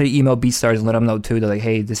account? I had to email BeatStars and let them know too. They're like,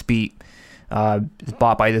 hey, this beat is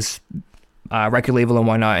bought by this record label and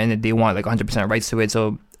whatnot, and they want like 100% rights to it.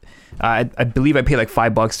 So I believe I paid like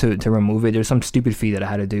 $5 to remove it. There's some stupid fee that I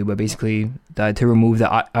had to do, but basically to remove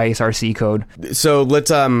the ISRC code. So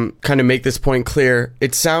let's kind of make this point clear.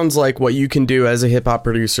 It sounds like what you can do as a hip hop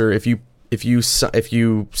producer, if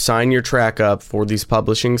you sign your track up for these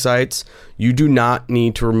publishing sites, you do not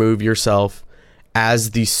need to remove yourself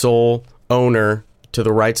as the sole owner to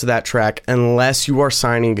the rights of that track unless you are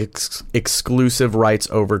signing exclusive rights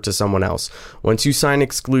over to someone else. Once you sign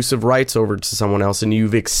exclusive rights over to someone else and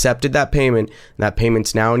you've accepted that payment, and that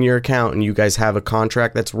payment's now in your account, and you guys have a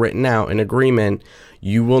contract that's written out, an agreement,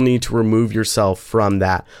 you will need to remove yourself from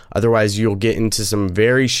that. Otherwise, you'll get into some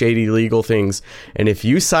very shady legal things. And if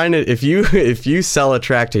you sign it, if you sell a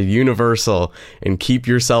track to Universal and keep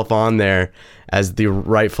yourself on there as the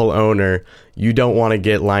rightful owner, you don't want to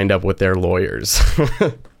get lined up with their lawyers.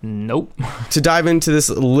 Nope. To dive into this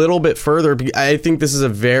a little bit further, I think this is a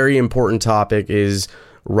very important topic, is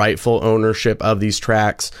rightful ownership of these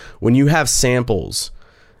tracks. When you have samples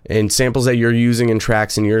and samples that you're using in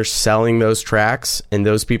tracks and you're selling those tracks and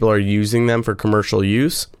those people are using them for commercial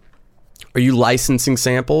use, are you licensing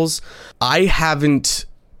samples? I haven't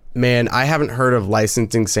heard of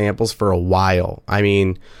licensing samples for a while. I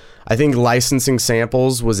mean, I think licensing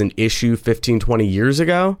samples was an issue 15, 20 years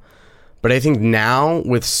ago. But I think now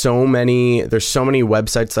with there's so many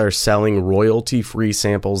websites that are selling royalty-free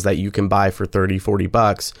samples that you can buy for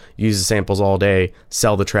 $30-$40, use the samples all day,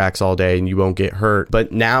 sell the tracks all day, and you won't get hurt.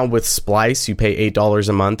 But now with Splice, you pay $8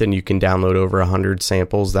 a month and you can download over 100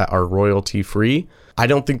 samples that are royalty-free. I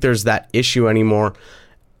don't think there's that issue anymore.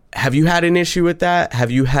 Have you had an issue with that?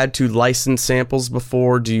 Have you had to license samples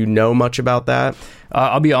before? Do you know much about that?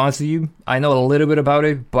 I'll be honest with you. I know a little bit about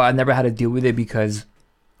it, but I never had to deal with it because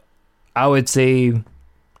I would say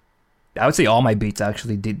all my beats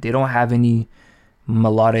actually they don't have any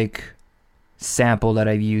melodic sample that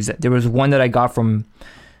I've used. There was one that I got from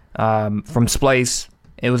Splice.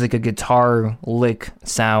 It was like a guitar lick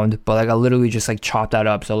sound, but like I literally just like chopped that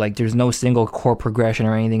up. So like there's no single chord progression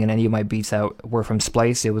or anything in any of my beats that were from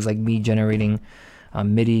Splice. It was like me generating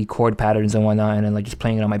MIDI chord patterns and whatnot, and then like just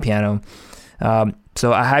playing it on my piano.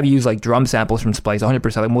 So I have used like drum samples from Splice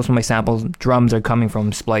 100%. Like most of my samples, drums are coming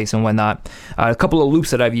from Splice and whatnot. A couple of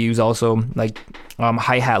loops that I've used also, like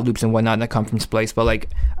hi-hat loops and whatnot that come from Splice. But like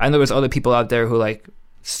I know there's other people out there who like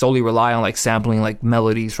solely rely on like sampling like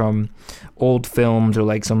melodies from old films or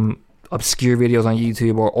like some obscure videos on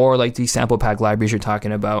YouTube or like these sample pack libraries you're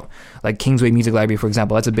talking about, like Kingsway Music Library, for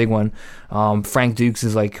example. That's a big one. Frank Dukes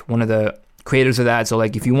is like one of the creators of that. So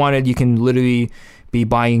like if you wanted, you can literally be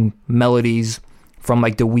buying melodies from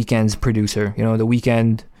like The Weeknd's producer. You know, The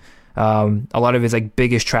Weeknd, a lot of his like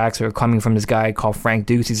biggest tracks are coming from this guy called Frank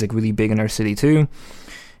Dukes. He's like really big in our city too.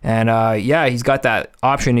 And yeah, he's got that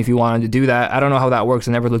option if you wanted to do that. I don't know how that works.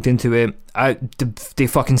 I never looked into it. They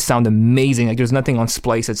fucking sound amazing. Like there's nothing on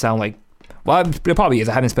Splice that sound like, well, it probably is.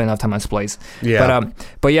 I haven't spent enough time on Splice. Yeah.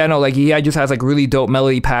 But yeah, no, like he just has like really dope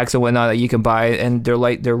melody packs and whatnot that you can buy, and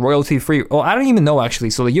they're royalty free. Oh, I don't even know actually.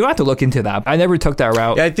 So like, you have to look into that. I never took that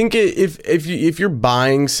route. Yeah, I think if you're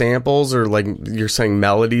buying samples or like you're saying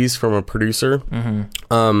melodies from a producer,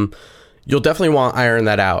 you'll definitely want to iron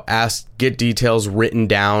that out. Get details written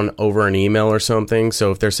down over an email or something. So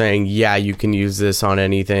if they're saying, yeah, you can use this on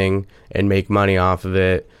anything and make money off of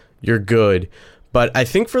it, you're good. But I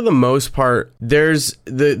think for the most part, there's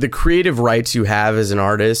the creative rights you have as an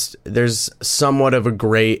artist, there's somewhat of a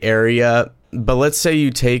gray area. But let's say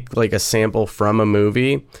you take like a sample from a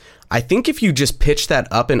movie. I think if you just pitch that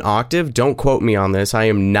up an octave, don't quote me on this, I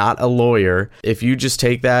am not a lawyer. If you just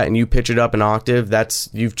take that and you pitch it up an octave,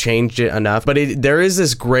 you've changed it enough. But there is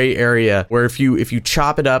this gray area where if you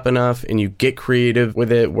chop it up enough and you get creative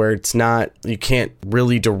with it, where it's not, you can't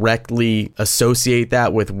really directly associate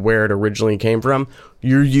that with where it originally came from,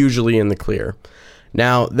 you're usually in the clear.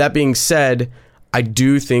 Now, that being said, I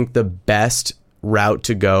do think the best route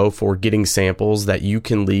to go for getting samples that you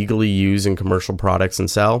can legally use in commercial products and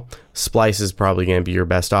sell, Splice is probably going to be your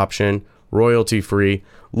best option. Royalty free.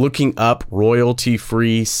 Looking up royalty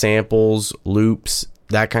free samples, loops,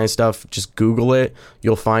 that kind of stuff, just Google it.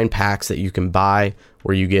 You'll find packs that you can buy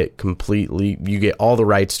where you get all the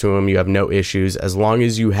rights to them. You have no issues as long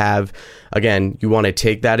as you have, again, you want to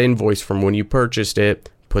take that invoice from when you purchased it,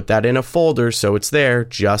 put that in a folder so it's there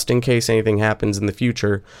just in case anything happens in the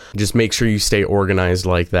future. Just make sure you stay organized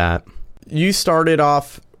like that. You started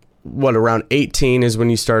off, around 18 is when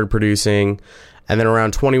you started producing, and then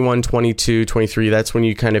around 21, 22, 23, that's when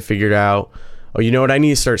you kind of figured out, oh, you know what, I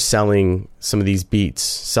need to start selling some of these beats,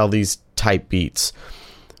 sell these type beats.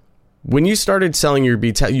 When you started selling your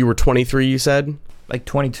beats, you were 23, you said? Like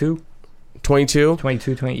 22. 22?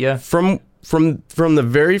 22, 20, yeah. From the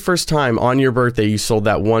very first time on your birthday you sold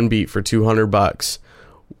that one beat for $200,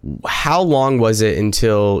 how long was it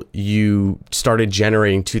until you started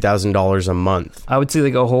generating $2,000 a month? I would say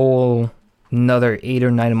like a whole another 8 or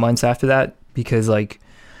 9 months after that, because like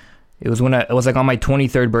it was like on my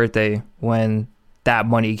 23rd birthday when that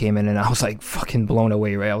money came in, and I was like fucking blown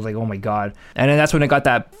away, right? I was like, oh my God. And then that's when I got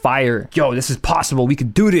that fire. Yo, this is possible. We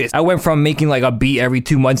could do this. I went from making like a beat every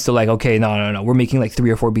 2 months to like, okay, no. We're making like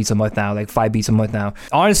 3 or 4 beats a month now, like 5 beats a month now.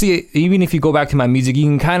 Honestly, even if you go back to my music, you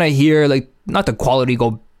can kind of hear like, not the quality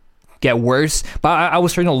get worse, but I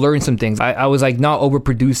was starting to learn some things. I was like not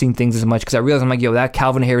overproducing things as much, because I realized I'm like, yo, that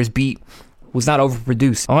Calvin Harris beat was not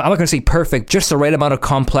overproduced. I'm not going to say perfect, just the right amount of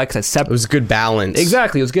complex. It was good balance.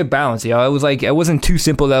 Exactly, it was good balance. You know, it was like, it wasn't too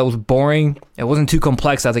simple that it was boring. It wasn't too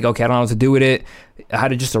complex. I was like, okay, I don't know what to do with it. I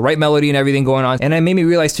had just the right melody and everything going on. And it made me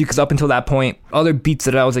realize too, because up until that point, other beats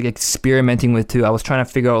that I was like experimenting with too, I was trying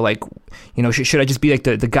to figure out like, you know, should I just be like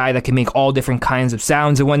the guy that can make all different kinds of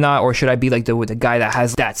sounds and whatnot, or should I be like the guy that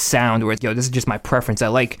has that sound where, yo, this is just my preference. I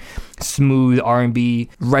like smooth R&B,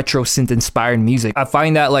 retro synth inspired music. I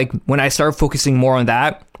find that like when I start focusing more on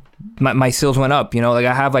that, my sales went up, you know. Like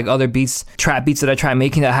I have like other beats, trap beats that I tried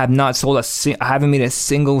making that have not sold I haven't made a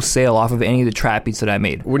single sale off of any of the trap beats that I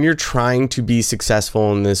made. When you're trying to be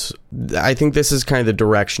successful in this, I think this is kind of the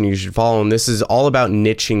direction you should follow, and this is all about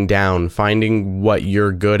niching down, finding what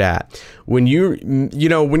you're good at. When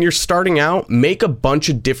when you're starting out, make a bunch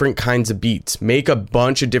of different kinds of beats, make a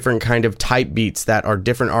bunch of different kind of type beats that are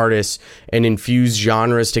different artists, and infuse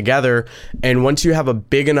genres together. And once you have a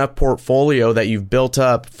big enough portfolio that you've built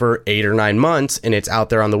up for 8 or 9 months and it's out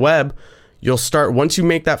there on the web, you'll start, once you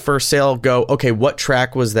make that first sale, go, okay, what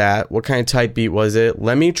track was that? What kind of type beat was it?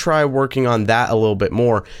 Let me try working on that a little bit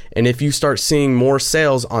more. And if you start seeing more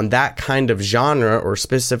sales on that kind of genre or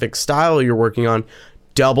specific style you're working on,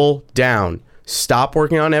 double down. Stop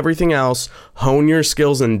working on everything else. Hone your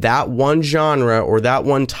skills in that one genre or that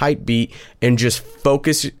one type beat and just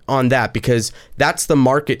focus on that, because that's the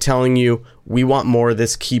market telling you, we want more of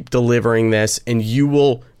this, keep delivering this, and you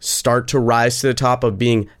will start to rise to the top of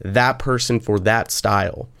being that person for that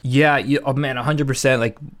style. Yeah, oh man, 100%.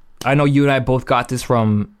 Like, I know you and I both got this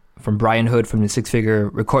from Brian Hood from the Six Figure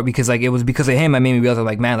Record, because like it was because of him I made me realize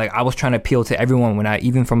like, man, like I was trying to appeal to everyone when I,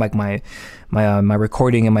 even from like my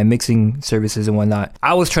recording and my mixing services and whatnot,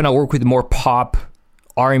 I was trying to work with more pop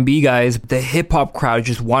R&B guys. The hip hop crowd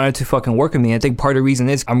just wanted to fucking work with me. I think part of the reason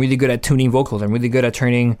is I'm really good at tuning vocals. I'm really good at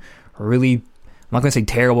turning really, I'm not gonna say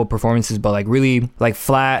terrible performances, but like really like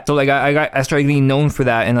flat. So like I started getting known for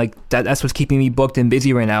that, and like that's what's keeping me booked and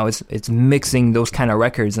busy right now. It's mixing those kind of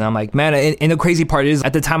records, and I'm like, man. And the crazy part is,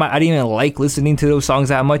 at the time I didn't even like listening to those songs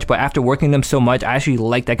that much, but after working them so much, I actually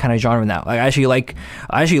like that kind of genre now. Like I actually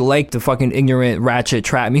like the fucking ignorant ratchet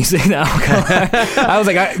trap music now. I was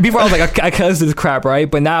like, before I was like, I can't listen to this crap,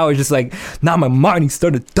 right? But now it's just like, now my mind is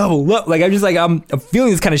starting to double up. Like I'm just like, I'm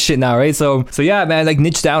feeling this kind of shit now, right? So yeah, man, like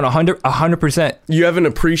niche down 100%. You have an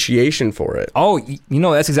appreciation for it. Oh, you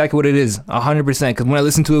know, that's exactly what it is. 100%. Because when I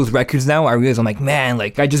listen to those records now, I realize I'm like, man,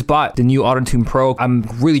 like I just bought the new Auto-Tune Pro. I'm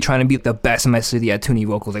really trying to be the best in my city at tuning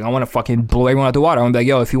vocals. Like I want to fucking blow everyone out the water. I'm like,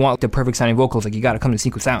 yo, if you want the perfect sounding vocals, like you got to come to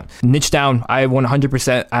Sequence Sound. Niche down. I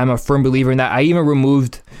 100%. I'm a firm believer in that. I even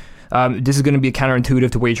removed, this is going to be counterintuitive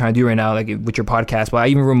to what you're trying to do right now, like with your podcast, but I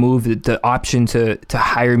even removed the option to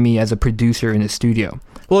hire me as a producer in the studio.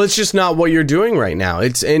 Well, it's just not what you're doing right now.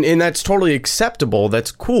 It's and that's totally acceptable.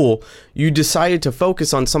 That's cool. You decided to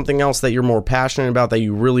focus on something else that you're more passionate about, that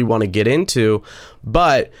you really want to get into.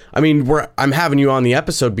 But I mean, I'm having you on the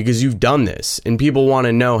episode because you've done this, and people want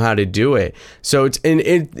to know how to do it. So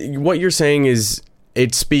what you're saying is,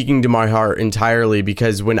 it's speaking to my heart entirely,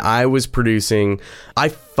 because when I was producing, I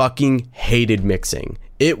fucking hated mixing.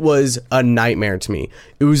 It was a nightmare to me.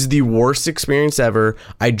 It was the worst experience ever.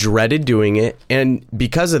 I dreaded doing it. And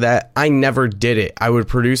because of that, I never did it. I would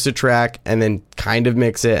produce a track and then kind of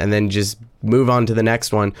mix it and then just move on to the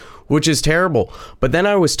next one, which is terrible. But then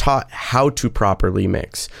I was taught how to properly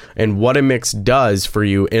mix and what a mix does for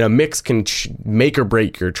you. And a mix can make or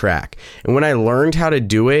break your track. And when I learned how to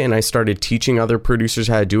do it and I started teaching other producers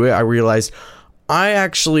how to do it, I realized I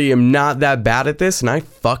actually am not that bad at this, and I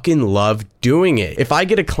fucking love doing it. If I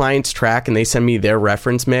get a client's track and they send me their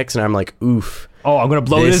reference mix and I'm like, oof. Oh, I'm gonna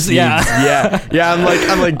blow this. Yeah.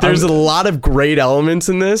 I'm like, there's a lot of great elements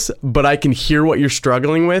in this, but I can hear what you're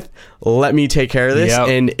struggling with. Let me take care of this. Yep.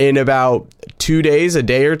 And in about 2 days, a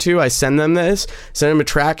day or two, I send them a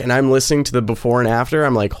track, and I'm listening to the before and after.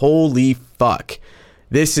 I'm like, holy fuck.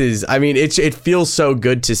 This is, I mean, it feels so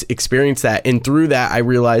good to experience that. And through that, I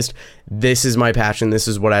realized this is my passion. This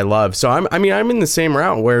is what I love. So I'm in the same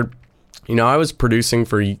route where, you know, I was producing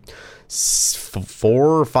for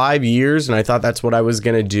 4 or 5 years, and I thought that's what I was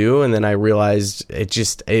going to do. And then I realized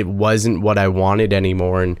it wasn't what I wanted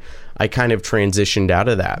anymore. And I kind of transitioned out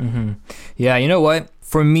of that. Mm-hmm. Yeah. You know what?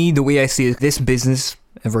 For me, the way I see it, this business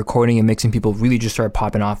of recording and mixing people really just started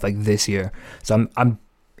popping off like this year. So I'm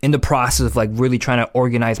in the process of like really trying to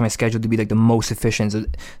organize my schedule to be like the most efficient. So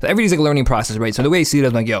every day's like a learning process, right? So the way I see it,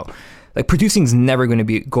 I'm like, yo, like producing is never going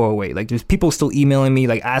to go away. Like there's people still emailing me,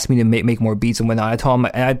 like ask me to make more beats and whatnot. I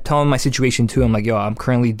tell them my situation too. I'm like, yo, I'm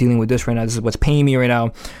currently dealing with this right now. This is what's paying me right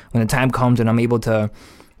now. When the time comes and I'm able to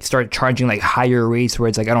start charging like higher rates where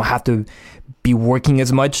it's like I don't have to be working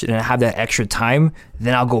as much and I have that extra time,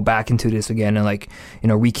 then I'll go back into this again and like, you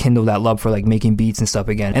know, rekindle that love for like making beats and stuff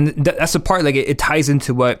again. And that's the part, like it ties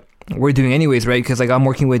into what we're doing anyways, right? Because like I'm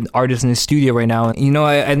working with artists in the studio right now, you know,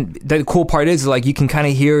 and the cool part is like you can kind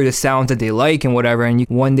of hear the sounds that they like and whatever, and you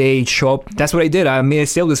one day show up. That's what I did. I made a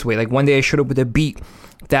sale this way. Like one day I showed up with a beat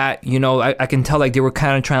that, you know, I can tell like they were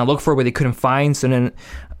kind of trying to look for, but they couldn't find. So then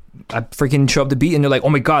I freaking show up the beat and they're like, oh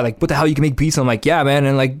my god, like what the hell, you can make beats? I'm like, yeah, man.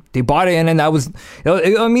 And like they bought it, and then that was,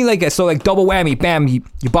 I mean, like, so like double whammy, bam, you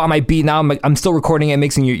bought my beat. Now I'm still recording and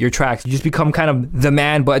mixing your tracks. You just become kind of the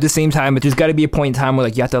man, but at the same time, there's got to be a point in time where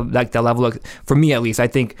like you have to like the level of, for me at least, I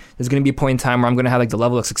think there's gonna be a point in time where I'm gonna have like the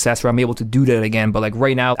level of success where I'm able to do that again. But like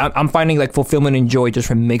right now, I'm finding like fulfillment and joy just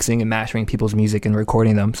from mixing and mastering people's music and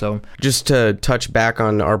recording them. So just to touch back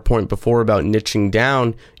on our point before about niching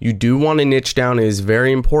down, you do want to niche down. It is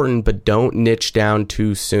very important, but don't niche down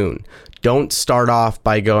too soon. Don't start off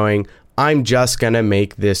by going, I'm just gonna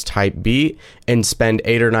make this type beat and spend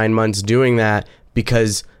 8 or 9 months doing that,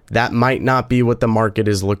 because that might not be what the market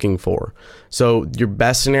is looking for. So your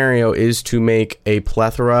best scenario is to make a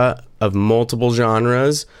plethora of multiple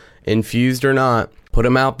genres, infused or not, put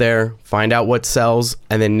them out there, find out what sells,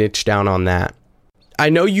 and then niche down on that. I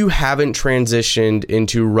know you haven't transitioned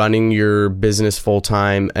into running your business full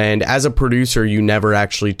time, and as a producer, you never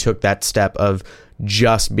actually took that step of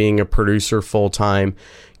just being a producer full time.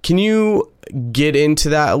 Can you get into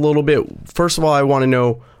that a little bit? First of all, I want to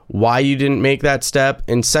know why you didn't make that step,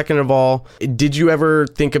 and second of all, did you ever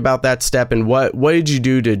think about that step, and what did you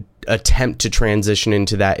do to attempt to transition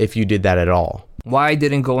into that, if you did that at all? Why I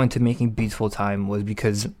didn't go into making beats full time was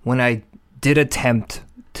because when I did attempt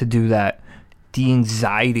to do that, the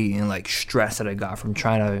anxiety and like stress that I got from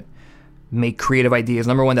trying to make creative ideas,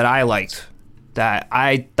 number one, that I liked, that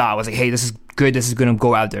I thought was like, hey, this is good, this is gonna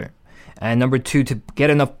go out there, and number two, to get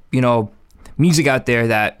enough, you know, music out there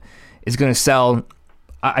that is gonna sell,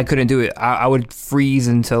 I couldn't do it. I would freeze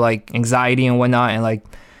into like anxiety and whatnot, and like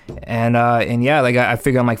and yeah, like I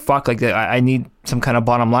figured, I'm like, fuck, like I need some kind of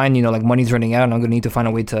bottom line, you know, like money's running out and I'm gonna need to find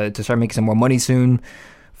a way to start making some more money soon.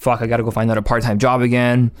 Fuck, I gotta go find another part-time job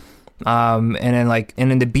again. And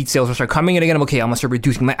then the beat sales will start coming in again. I'm okay, I'm gonna start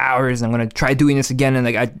reducing my hours, and I'm gonna try doing this again. And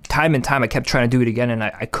like time and time I kept trying to do it again, and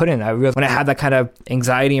I couldn't. I realized when I had that kind of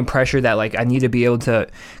anxiety and pressure that like I need to be able to,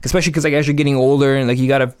 especially because like as you're getting older and like you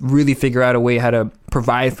gotta really figure out a way how to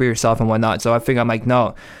provide for yourself and whatnot. So I figure, I'm like,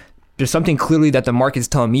 no, there's something clearly that the market's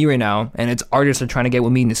telling me right now, and it's artists are trying to get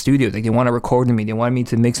with me in the studio. Like they want to record with me, they want me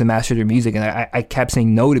to mix and master their music, and I kept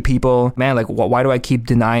saying no to people. Man, like why do I keep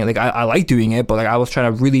denying? Like I like doing it, but like I was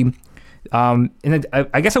trying to really and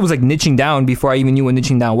I guess I was like niching down before I even knew what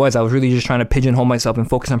niching down was. I was really just trying to pigeonhole myself and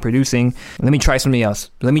focus on producing. Let me try something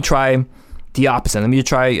else. Let me try the opposite. Let me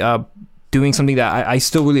try doing something that I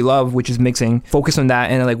still really love, which is mixing. Focus on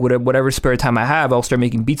that, and like whatever spare time I have, I'll start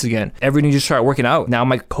making beats again. Everything just started working out. Now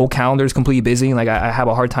my whole calendar is completely busy, and like I have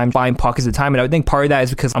a hard time finding pockets of time. And I think part of that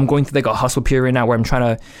is because I'm going through like a hustle period right now where I'm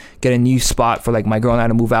trying to get a new spot for like my girl and I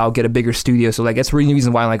to move out, get a bigger studio. So like that's really the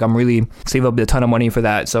reason why like I'm really save up a ton of money for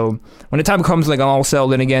that. So when the time comes, like I'll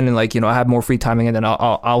settle in again, and like, you know, I have more free time again, then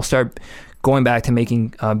I'll start going back to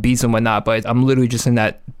making beats and whatnot. But I'm literally just in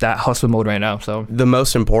that hustle mode right now. So the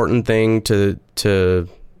most important thing to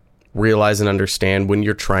realize and understand when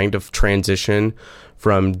you're trying to transition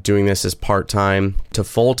from doing this as part-time to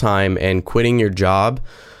full-time and quitting your job,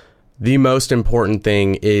 the most important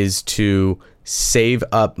thing is to save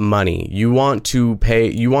up money. You want to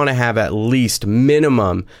have at least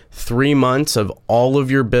minimum 3 months of all of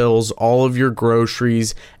your bills, all of your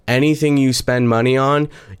groceries, anything you spend money on.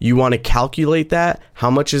 You want to calculate that.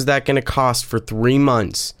 How much is that going to cost for 3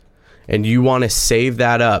 months? And you want to save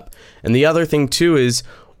that up. And the other thing too is,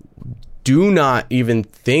 do not even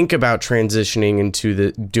think about transitioning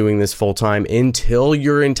into doing this full time until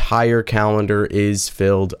your entire calendar is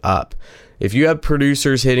filled up. If you have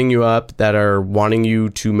producers hitting you up that are wanting you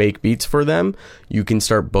to make beats for them, you can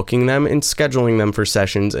start booking them and scheduling them for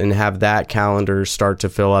sessions and have that calendar start to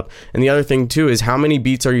fill up. And the other thing too is, how many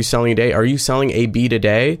beats are you selling a day? Are you selling a beat a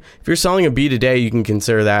day? If you're selling a beat a day, you can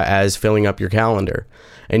consider that as filling up your calendar.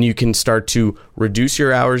 And you can start to reduce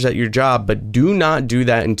your hours at your job, but do not do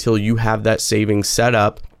that until you have that savings set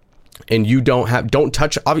up. And you don't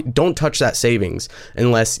touch that savings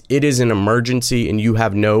unless it is an emergency and you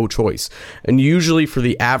have no choice. And usually for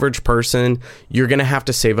the average person, you're going to have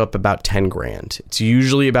to save up about 10 grand. It's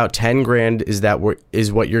usually about 10 grand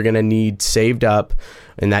is what you're going to need saved up.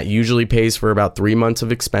 And that usually pays for about 3 months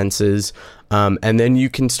of expenses. And then you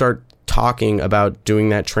can start talking about doing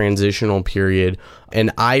that transitional period.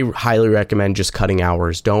 And I highly recommend just cutting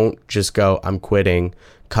hours. Don't just go, I'm quitting.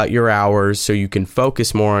 Cut your hours so you can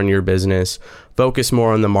focus more on your business, focus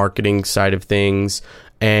more on the marketing side of things,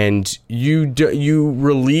 and you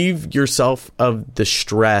relieve yourself of the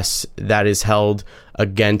stress that is held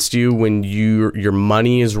against you when your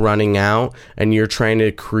money is running out and you're trying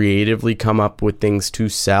to creatively come up with things to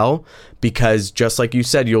sell. Because just like you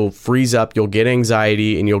said, you'll freeze up, you'll get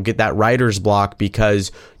anxiety, and you'll get that writer's block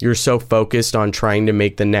because you're so focused on trying to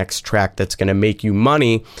make the next track that's going to make you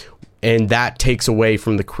money, and that takes away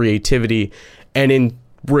from the creativity, and in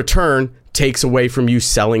return takes away from you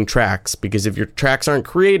selling tracks, because if your tracks aren't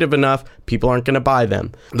creative enough, people aren't going to buy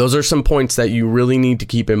them. Those are some points that you really need to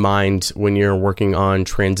keep in mind when you're working on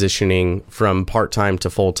transitioning from part-time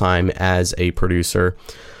to full-time as a producer.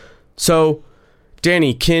 So,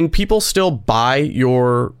 Danny, can people still buy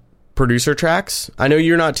your producer tracks? I know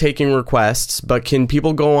you're not taking requests, but can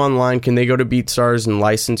people go online? Can they go to BeatStars and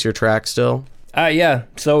license your track still? Yeah.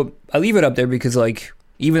 So I leave it up there because, like,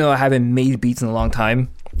 even though I haven't made beats in a long time,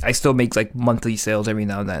 I still make like monthly sales every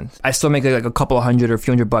now and then. I still make like a couple of $100 or a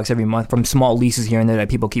few $100 every month from small leases here and there that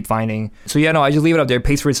people keep finding. So yeah, no, I just leave it up there. It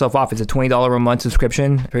pays for itself off. It's a $20 a month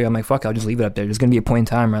subscription. I'm like, fuck, I'll just leave it up there. There's gonna be a point in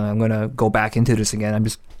time where I'm gonna go back into this again.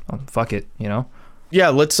 Fuck it, you know. Yeah,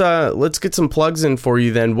 let's get some plugs in for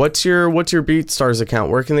you then. What's your BeatStars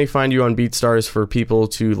account? Where can they find you on BeatStars for people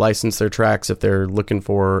to license their tracks if they're looking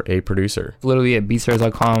for a producer? Literally at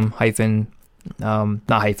beatstars.com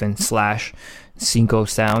 /Cinco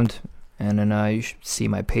Sound, and then you should see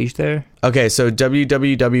my page there. Okay, so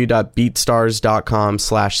www.beatstars.com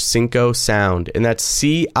 /Cinco Sound, and that's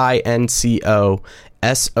CINCO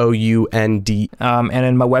SOUND. And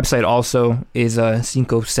then my website also is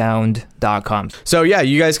cincosound.com. So yeah,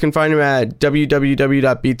 you guys can find them at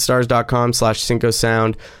www.beatstars.com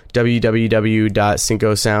 /cincosound,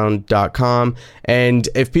 www.cincosound.com. And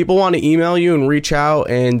if people want to email you and reach out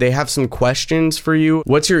and they have some questions for you,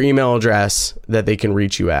 what's your email address that they can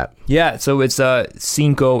reach you at? Yeah, so it's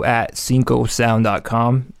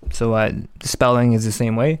cinco@cincosound.com. So the spelling is the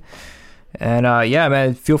same way. And yeah,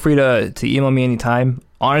 man, feel free to email me anytime.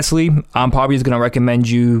 Honestly, I'm probably just gonna recommend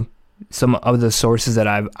you some of the sources that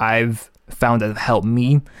I've found that have helped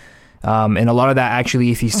me. And a lot of that,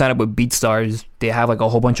 actually, if you sign up with BeatStars, they have like a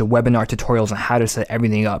whole bunch of webinar tutorials on how to set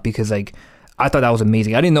everything up, because like I thought that was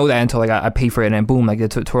amazing. I didn't know that until like I paid for it, and then boom, like the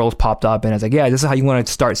tutorials popped up, and it's like, yeah, this is how you want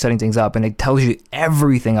to start setting things up, and it tells you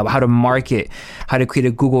everything about how to market, how to create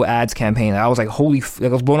a Google Ads campaign. I was like, I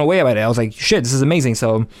was blown away by it. I was like, shit, this is amazing.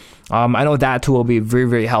 So I know that tool will be very,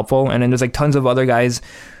 very helpful. And then there's like tons of other guys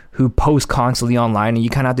who post constantly online, and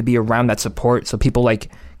you kind of have to be around that support. So people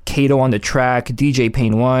like Kato on the track, DJ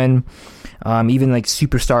Pain One, even like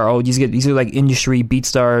Superstar. Oh, these are like industry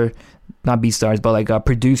not BeatStars, but like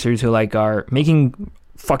producers who like are making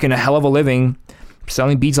fucking a hell of a living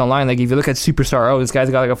selling beats online. Like if you look at Superstar, oh, this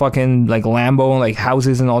guy's got like a fucking like Lambo and like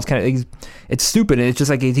houses and all this kind of things. It's stupid. It's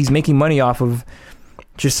just like he's making money off of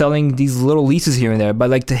just selling these little leases here and there.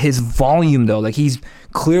 But like to his volume though, like he's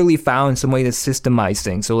clearly found some way to systemize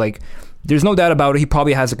things. So like there's no doubt about it. He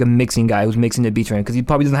probably has like a mixing guy who's mixing the beats right now, because he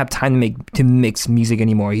probably doesn't have time to mix music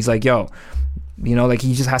anymore. He's like, yo, you know, like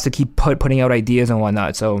he just has to keep putting out ideas and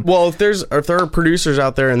whatnot. So well, if there are producers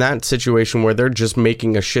out there in that situation where they're just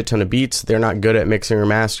making a shit ton of beats, they're not good at mixing or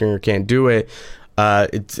mastering or can't do it.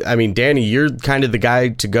 I mean, Danny, you're kind of the guy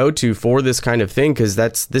to go to for this kind of thing, because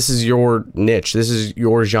this is your niche. This is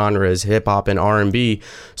your genre, is hip hop and R&B.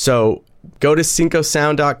 So go to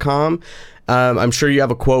cincosound.com. I'm sure you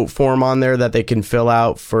have a quote form on there that they can fill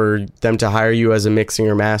out for them to hire you as a mixing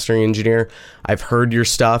or mastering engineer. I've heard your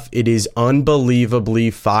stuff. It is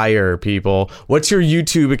unbelievably fire, people. What's your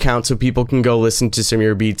YouTube account so people can go listen to some of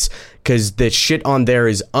your beats? Because the shit on there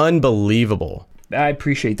is unbelievable. I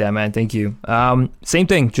appreciate that, man. Thank you. Same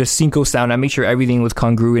thing, just Cinco Sound. I make sure everything was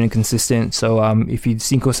congruent and consistent. So if you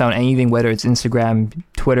Cinco Sound anything, whether it's Instagram,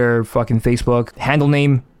 Twitter, fucking Facebook, handle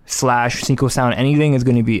name /Cinco Sound, anything is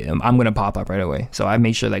going to be, I'm going to pop up right away. So I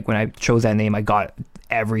made sure like when I chose that name, I got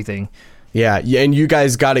everything. Yeah, and you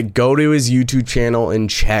guys got to go to his YouTube channel and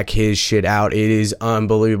check his shit out. It is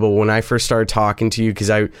unbelievable. When I first started talking to you,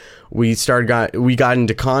 because we got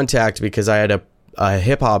into contact because I had a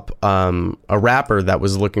hip hop a rapper that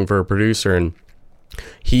was looking for a producer, and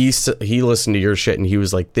he listened to your shit and he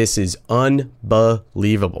was like, this is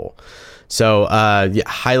unbelievable. So yeah,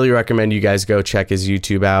 highly recommend you guys go check his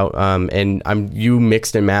YouTube out. And you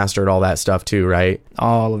mixed and mastered all that stuff too, right?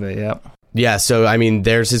 All of it, yeah. Yeah, so I mean,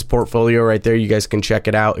 there's his portfolio right there. You guys can check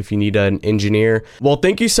it out if you need an engineer. Well,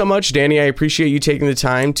 thank you so much, Danny. I appreciate you taking the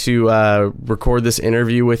time to record this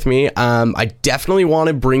interview with me. I definitely want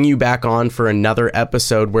to bring you back on for another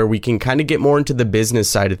episode where we can kind of get more into the business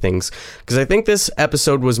side of things, because I think this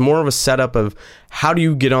episode was more of a setup of how do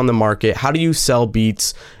you get on the market, how do you sell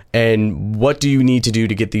beats, and what do you need to do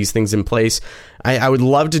to get these things in place? I would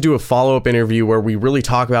love to do a follow-up interview where we really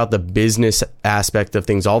talk about the business aspect of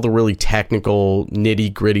things, all the really technical,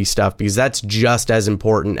 nitty-gritty stuff, because that's just as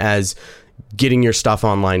important as getting your stuff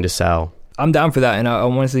online to sell. I'm down for that, and I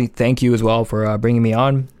want to say thank you as well for bringing me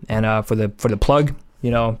on, and for the plug.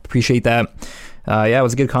 Appreciate that. It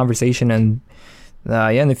was a good conversation, and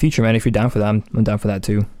in the future, man, if you're down for that, I'm down for that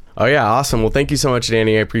too. Oh yeah, awesome. Well, thank you so much,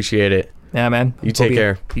 Danny. I appreciate it. Yeah, man. You take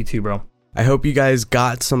care. You too, bro. I hope you guys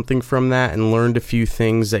got something from that and learned a few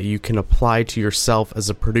things that you can apply to yourself as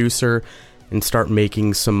a producer and start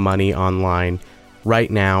making some money online right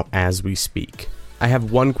now as we speak. I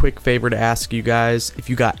have one quick favor to ask you guys. If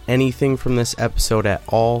you got anything from this episode at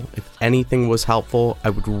all, if anything was helpful,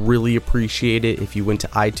 I would really appreciate it if you went to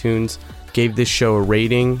iTunes, gave this show a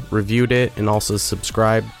rating, reviewed it, and also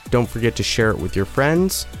subscribed. Don't forget to share it with your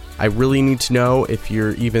friends. I really need to know if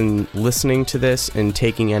you're even listening to this and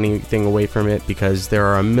taking anything away from it, because there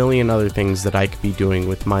are a million other things that I could be doing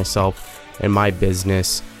with myself and my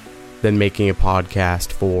business than making a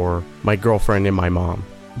podcast for my girlfriend and my mom.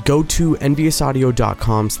 Go to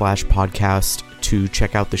enviousaudio.com/podcast to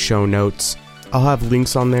check out the show notes. I'll have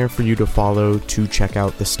links on there for you to follow to check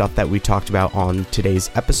out the stuff that we talked about on today's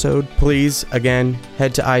episode. Please, again,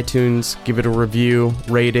 head to iTunes, give it a review,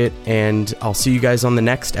 rate it, and I'll see you guys on the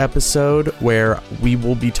next episode where we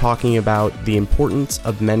will be talking about the importance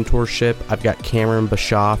of mentorship. I've got Cameron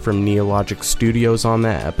Bashaw from Neologic Studios on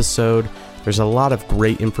that episode. There's a lot of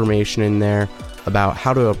great information in there about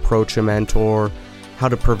how to approach a mentor, how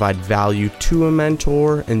to provide value to a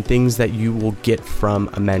mentor, and things that you will get from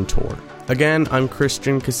a mentor. Again, I'm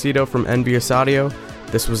Christian Casito from Envious Audio.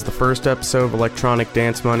 This was the first episode of Electronic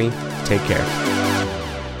Dance Money. Take care.